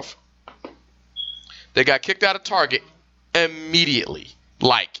mask off. They got kicked out of Target immediately.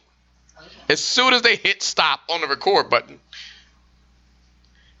 As soon as they hit stop on the record button,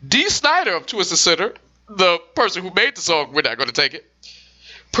 Dee Snider of Twisted Sister, the person who made the song "We're Not Gonna Take It,"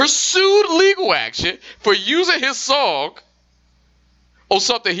 pursued legal action for using his song on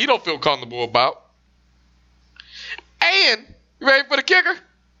something he don't feel comfortable about. And, you ready for the kicker?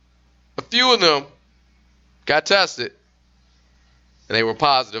 A few of them got tested, and they were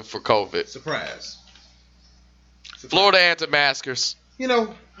positive for COVID. Surprise. Florida anti-maskers. You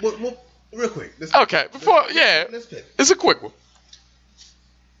know, real quick. Let's pick. It's a quick one.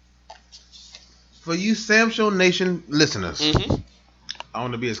 For you Sam Show Nation listeners, Mm-hmm. I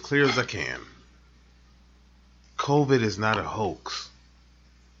want to be as clear as I can. COVID is not a hoax.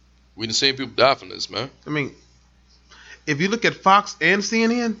 We done seen people die from this, man. I mean, if you look at Fox and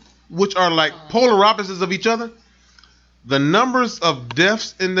CNN, which are like polar opposites of each other, the numbers of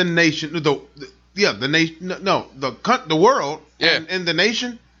deaths in the nation, the world and the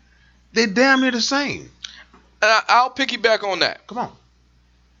nation, they're damn near the same. I'll piggyback on that. Come on.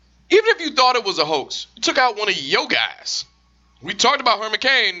 Even if you thought it was a hoax, you took out one of your guys. We talked about Herman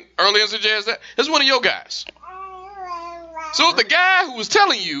Cain earlier in the jazz. It's one of your guys. So if the guy who was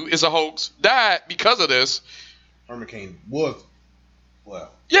telling you is a hoax died because of this, Herman Cain was,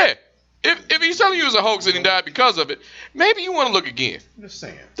 well. Yeah. If he's telling you it's a hoax and he died because of it, maybe you want to look again. Just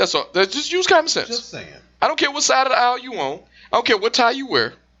saying. That's all. Just use common sense. Just saying. I don't care what side of the aisle you on. I don't care what tie you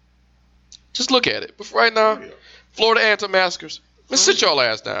wear. Just look at it. But for right now, Florida anti-maskers, let's sit y'all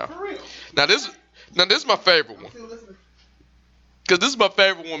ass down. For real. Now this is my favorite one. Because this is my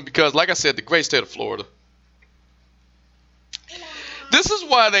favorite one because, like I said, the great state of Florida. This is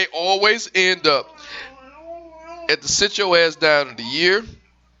why they always end up at the sit your ass down of the year.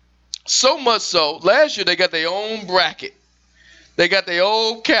 So much so, last year they got their own bracket. They got their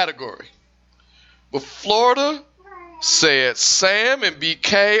own category. But Florida said Sam and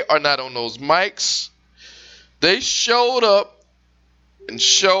BK are not on those mics. They showed up and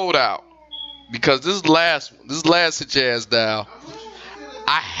showed out. Because this last sit your ass down,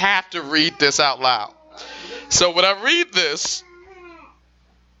 I have to read this out loud. So when I read this,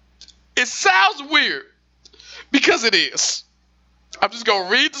 it sounds weird. Because it is. I'm just going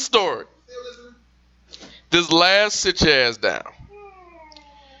to read the story. This last sit your ass down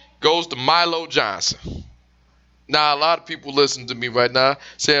goes to Milo Johnson. Now, a lot of people listening to me right now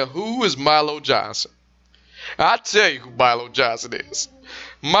saying, who is Milo Johnson? I'll tell you who Milo Johnson is.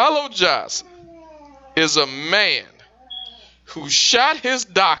 Milo Johnson is a man who shot his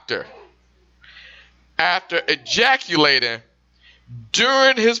doctor after ejaculating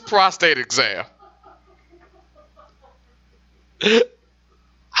during his prostate exam.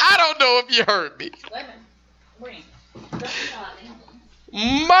 I don't know if you heard me.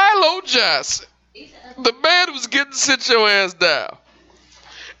 Milo Johnson, the man who's getting sit your ass down,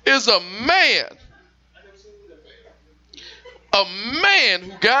 is a man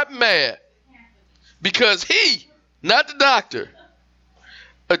who got mad because he, not the doctor,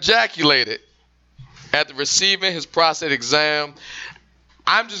 ejaculated after receiving his prostate exam.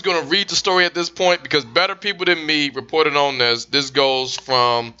 I'm just going to read the story at this point because better people than me reported on this. This goes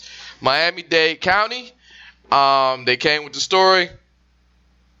from Miami-Dade County. They came with the story.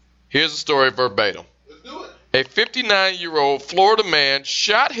 Here's the story verbatim. Let's do it. A 59-year-old Florida man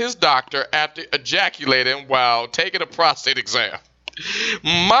shot his doctor after ejaculating while taking a prostate exam.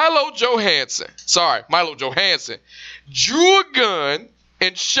 Milo Johansson drew a gun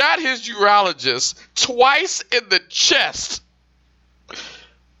and shot his urologist twice in the chest.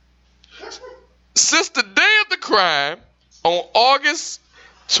 Since the day of the crime, on August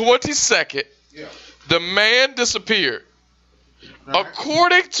 22nd, the man disappeared. Right.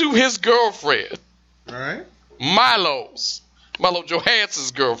 According to his girlfriend, All right. Milo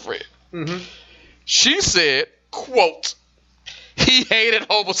Johansson's girlfriend, Mm-hmm. she said, quote, he hated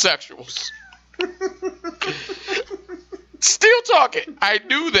homosexuals. Still talking. I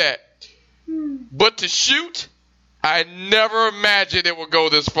knew that. But to shoot, I never imagined it would go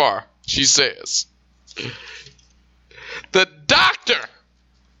this far, she says. The doctor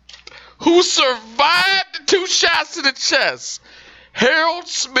who survived the 2 shots to the chest, Harold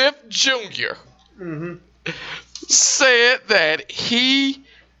Smith Jr., said that he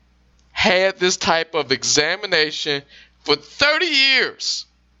had this type of examination for 30 years.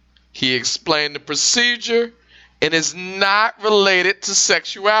 He explained the procedure and is not related to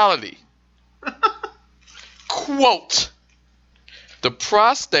sexuality. Quote, the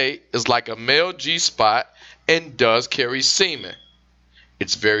prostate is like a male G-spot and does carry semen.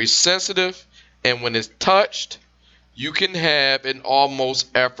 It's very sensitive, and when it's touched, you can have an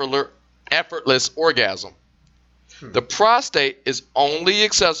almost effortless orgasm. The prostate is only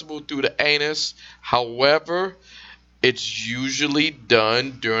accessible through the anus. However, it's usually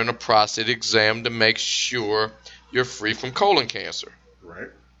done during a prostate exam to make sure you're free from colon cancer. Right.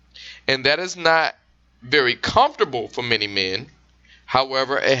 And that is not very comfortable for many men.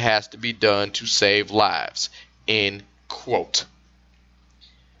 However, it has to be done to save lives. End quote.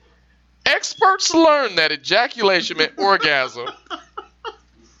 Experts learn that ejaculation and orgasm.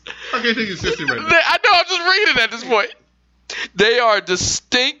 I can't take you seriously right now. I know, I'm just reading at this point. They are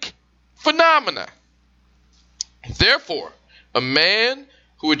distinct phenomena. Therefore, a man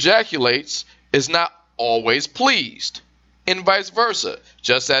who ejaculates is not always pleased, and vice versa,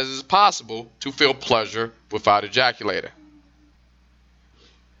 just as it is possible to feel pleasure without ejaculating.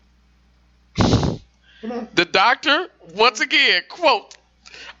 The doctor, once again, quote,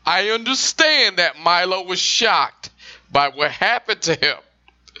 I understand that Milo was shocked by what happened to him.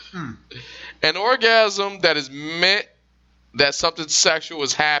 An orgasm that is meant that something sexual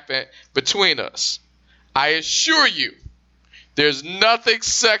has happened between us. I assure you, there's nothing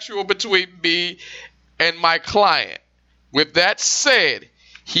sexual between me and my client. With that said,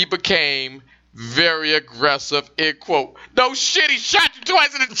 he became very aggressive, end quote. No shit, he shot you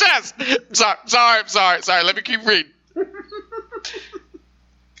twice in the chest. Sorry. Let me keep reading.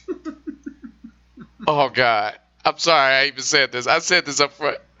 Oh, God. I'm sorry I even said this. I said this up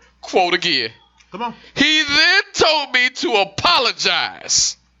front. Quote again. Come on. He then told me to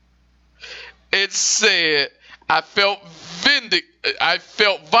apologize. It said I felt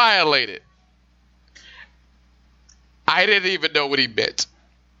violated. I didn't even know what he meant.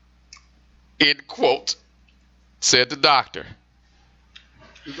 End quote. Said the doctor.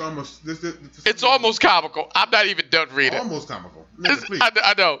 It's almost it's almost comical. I'm not even done reading. Almost comical. Please.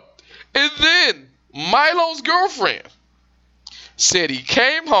 I know. And then Milo's girlfriend said he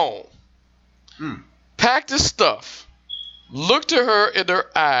came home, packed his stuff, looked at her in her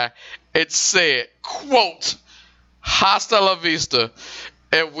eye, and said, quote, hasta la vista,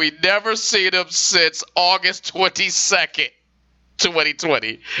 and we never seen him since August 22nd,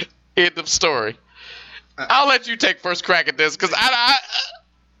 2020. End of story. I'll let you take first crack at this, because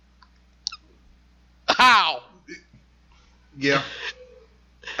how? Yeah.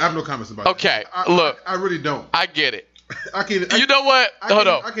 I have no comments about it. Okay, look. I really don't. I get it. You know what? Hold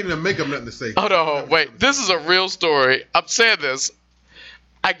on. I can't even make up nothing to say. Hold on. Wait. This is a real story. I'm saying this.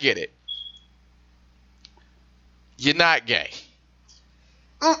 I get it. You're not gay.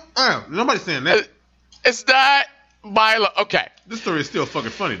 Nobody's saying that. It's not Milo. Okay. This story is still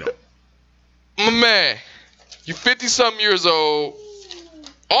fucking funny, though. My man, you're 50-something years old.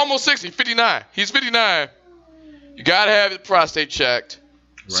 Almost 60. 59. He's 59. You got to have your prostate checked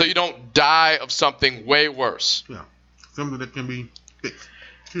so you don't die of something way worse. Yeah. Something that can be fixed.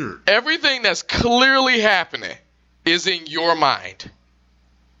 Cured. Everything that's clearly happening is in your mind.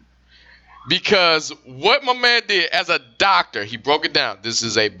 Because what my man did as a doctor, he broke it down. This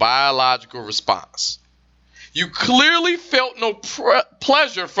is a biological response. You clearly felt no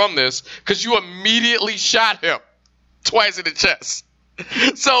pleasure from this because you immediately shot him twice in the chest.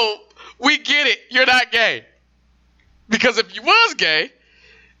 So we get it. You're not gay. Because if you was gay,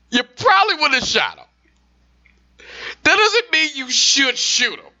 you probably wouldn't have shot him. That doesn't mean you should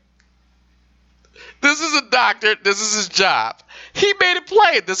shoot him. This is a doctor. This is his job. He made it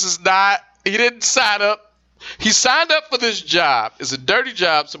plain. He didn't sign up. He signed up for this job. It's a dirty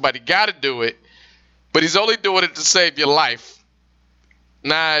job. Somebody got to do it. But he's only doing it to save your life.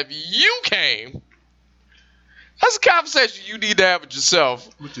 Now, if you came, that's a conversation you need to have with yourself.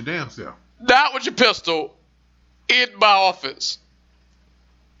 With your damn self. Not with your pistol in my office.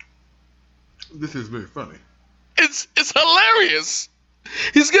 This is very funny. It's hilarious.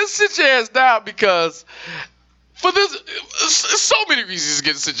 He's gonna sit your ass down because for this, so many reasons he's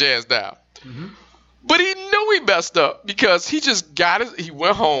gonna sit your ass down. Mm-hmm. But he knew he messed up because he just he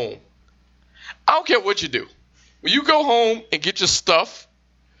went home. I don't care what you do. When you go home and get your stuff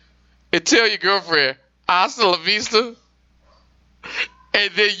and tell your girlfriend, hasta la vista,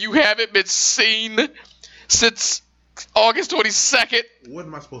 and then you haven't been seen since August 22nd. What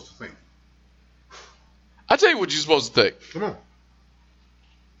am I supposed to think? I'll tell you what you're supposed to think. Come on.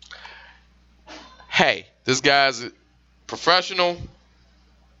 Hey, this guy's a professional.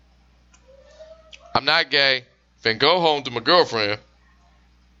 I'm not gay. Then go home to my girlfriend.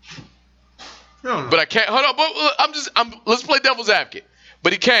 No. But I can't. Hold on. But let's play devil's advocate.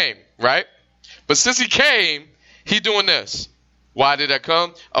 But he came, right? But since he came, he doing this. Why did I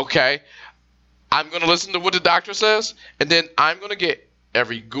come? Okay. I'm going to listen to what the doctor says, and then I'm going to get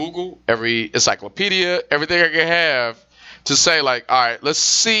every Google, every encyclopedia, everything I can have to say, like, all right, let's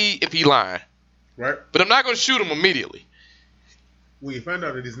see if he lying. Right. But I'm not going to shoot him immediately. When you find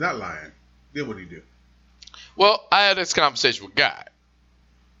out that he's not lying, then what do you do? Well, I had this conversation with God.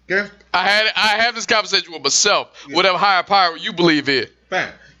 Okay? I had this conversation with myself. Yeah. Whatever higher power you believe in.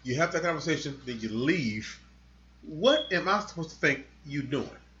 Fine. You have that conversation, then you leave. What am I supposed to think you doing?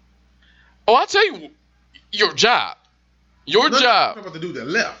 Oh, I'll tell you, your job. Your job. I'm about the dude that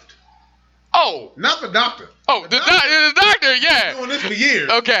left. Oh. Not the doctor. Oh, the doctor, yeah. He's doing this for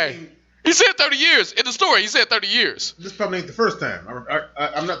years. Okay. He said 30 years. In the story, he said 30 years. This probably ain't the first time.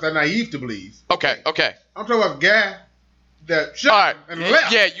 I'm not that naive to believe. Okay. I'm talking about a guy that shot and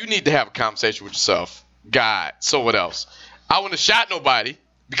left. Yeah, you need to have a conversation with yourself. God, so what else? I wouldn't have shot nobody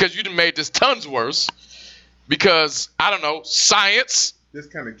because you done made this tons worse. Because, I don't know, science. This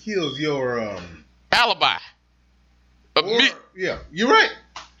kind of kills your alibi. Yeah, you're right.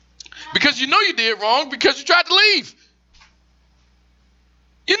 Because you know you did wrong because you tried to leave.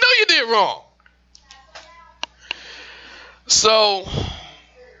 You know you did wrong. So,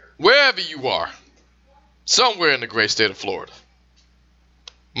 wherever you are, somewhere in the great state of Florida,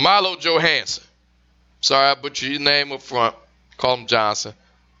 Milo Johansson. Sorry I butchered your name up front. Call him Johnson.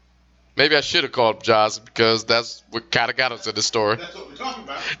 Maybe I should have called him Johnson because that's what kind of got us in the story. That's what we're talking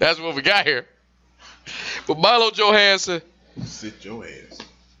about. That's what we got here. But Milo Johansson. Sit your ass.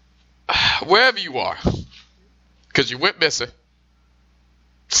 Wherever you are, because you went missing,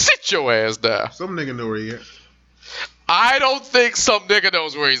 sit your ass down. Some nigga know where he at. I don't think some nigga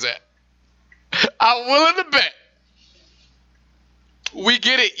knows where he's at. I'm willing to bet. We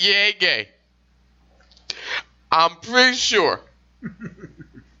get it, you ain't gay. I'm pretty sure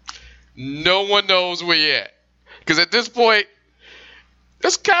no one knows where you at. Because at this point,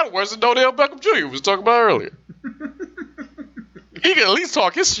 that's kind of worse than Odell Beckham Jr. was talking about earlier. He can at least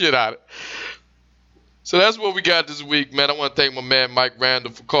talk his shit out of it. So that's what we got this week, man. I want to thank my man Mike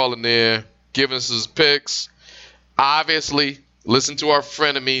Randall for calling in, giving us his picks. Obviously, listen to our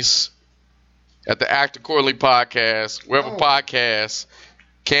frenemies at the Actor Quarterly Podcast, wherever podcasts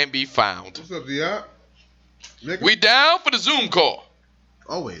can be found. What's up, D.I.? We down for the Zoom call.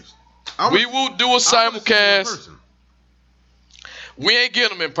 Always. We will do a simulcast. We ain't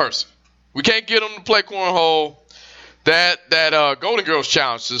getting them in person. We can't get them to play cornhole. That Golden Girls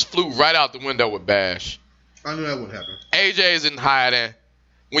challenge just flew right out the window with Bash. I knew that would happen. AJ isn't hiding.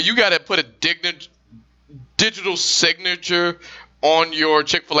 When you got to put a digital signature on your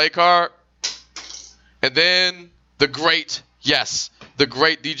Chick-fil-A card, and then the great DJ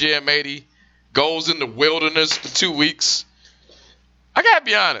M80 goes in the wilderness for 2 weeks. I got to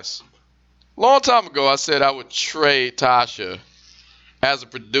be honest. Long time ago, I said I would trade Tasha as a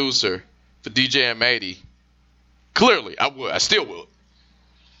producer for DJ M80. Clearly, I would. I still would.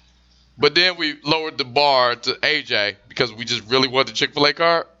 But then we lowered the bar to AJ because we just really wanted the Chick-fil-A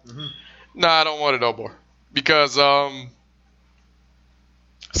card. Mm-hmm. Nah, I don't want it no more. Because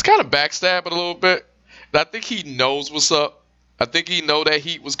it's kind of backstabbing a little bit. And I think he knows what's up. I think he know that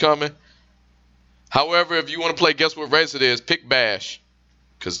heat was coming. However, if you want to play Guess What Race It Is, pick Bash.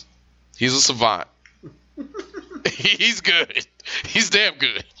 Because he's a savant. He's good. He's damn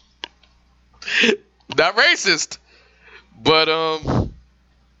good. Not racist, but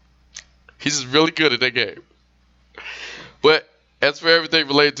he's just really good at that game. But as for everything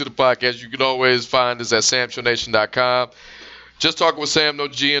related to the podcast, you can always find us at samshonation.com. Just talking with Sam, no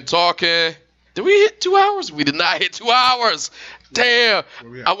G, and talking. Did we hit 2 hours? We did not hit 2 hours. Damn.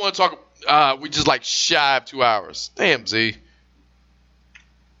 I want to talk. We just like shy of 2 hours. Damn, Z.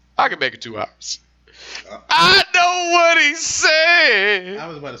 I can make it 2 hours. I know what he said. I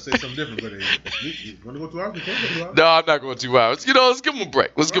was about to say something different, but you want to go 2 hours? You can't go 2 hours. No, I'm not going 2 hours. You know, let's give him a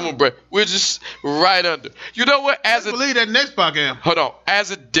break. Give him a break. We're just right under. You know what? Believe that next podcast. Hold on.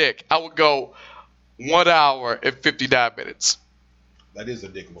 As a dick, I would go 1 hour and 59 minutes. That is a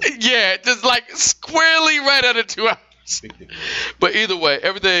dick move. Yeah, just like squarely right under 2 hours. Big dick move. But either way,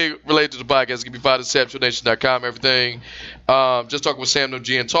 everything related to the podcast can be found at samshonation.com. Everything. Just talking with Sam, no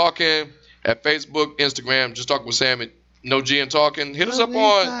G, and talking. At Facebook, Instagram, just talking with Sam, no G, and talking. Hit us up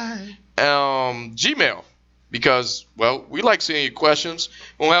on Gmail because, well, we like seeing your questions.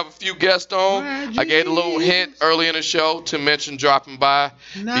 We'll have a few guests on. I gave a little hint early in the show to mention dropping by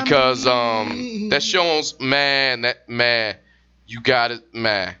because that shows, man, you got it,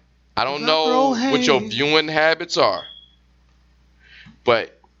 man. I don't know what your viewing habits are,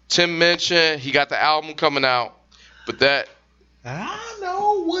 but Tim mentioned he got the album coming out, but that. I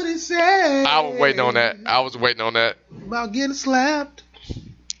know what he said. I was waiting on that. About getting slapped.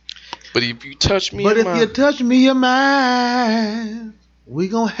 But if you touch me, you touch me, your mind, we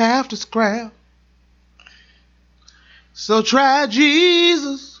gonna have to scrap. So try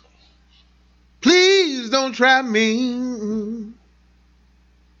Jesus. Please don't try me.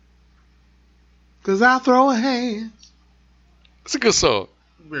 'Cause I'll throw a hand. It's a good song.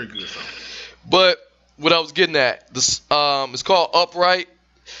 Very good song. But what I was getting at, this it's called Upright.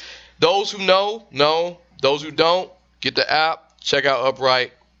 Those who know. Those who don't, get the app. Check out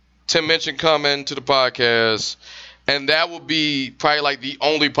Upright. Tim Minchin coming to the podcast. And that will be probably like the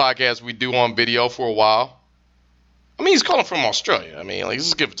only podcast we do on video for a while. I mean, he's calling from Australia. I mean, like,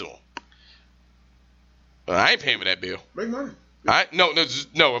 just give it to him. I ain't paying for that bill. Make money. No.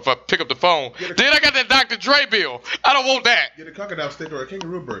 If I pick up the phone, then I got that Dr. Dre bill. I don't want that. Get a crocodile stick or a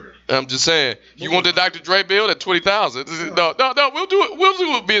kangaroo burger. I'm just saying. You want the Dr. Dre bill? That $20,000. No. We'll do it. We'll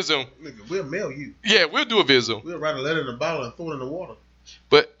do it via Zoom. Nigga, we'll mail you. Yeah, we'll do it via Zoom. We'll write a letter in a bottle and throw it in the water.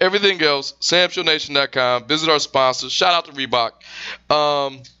 But everything else, SamShowNation.com. Visit our sponsors. Shout out to Reebok.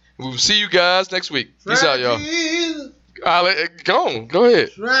 We will see you guys next week. Peace out, y'all. Go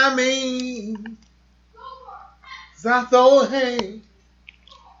ahead. Try me. I throw a hand.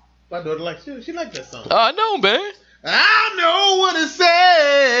 My daughter likes she likes that song. I know, man. I know what it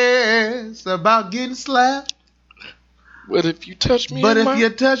says about getting slapped. But if you touch me, But if you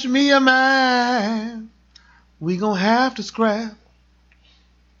touch me, man, we gonna have to scrap.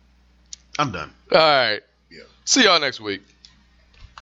 I'm done. All right. Yeah. See y'all next week.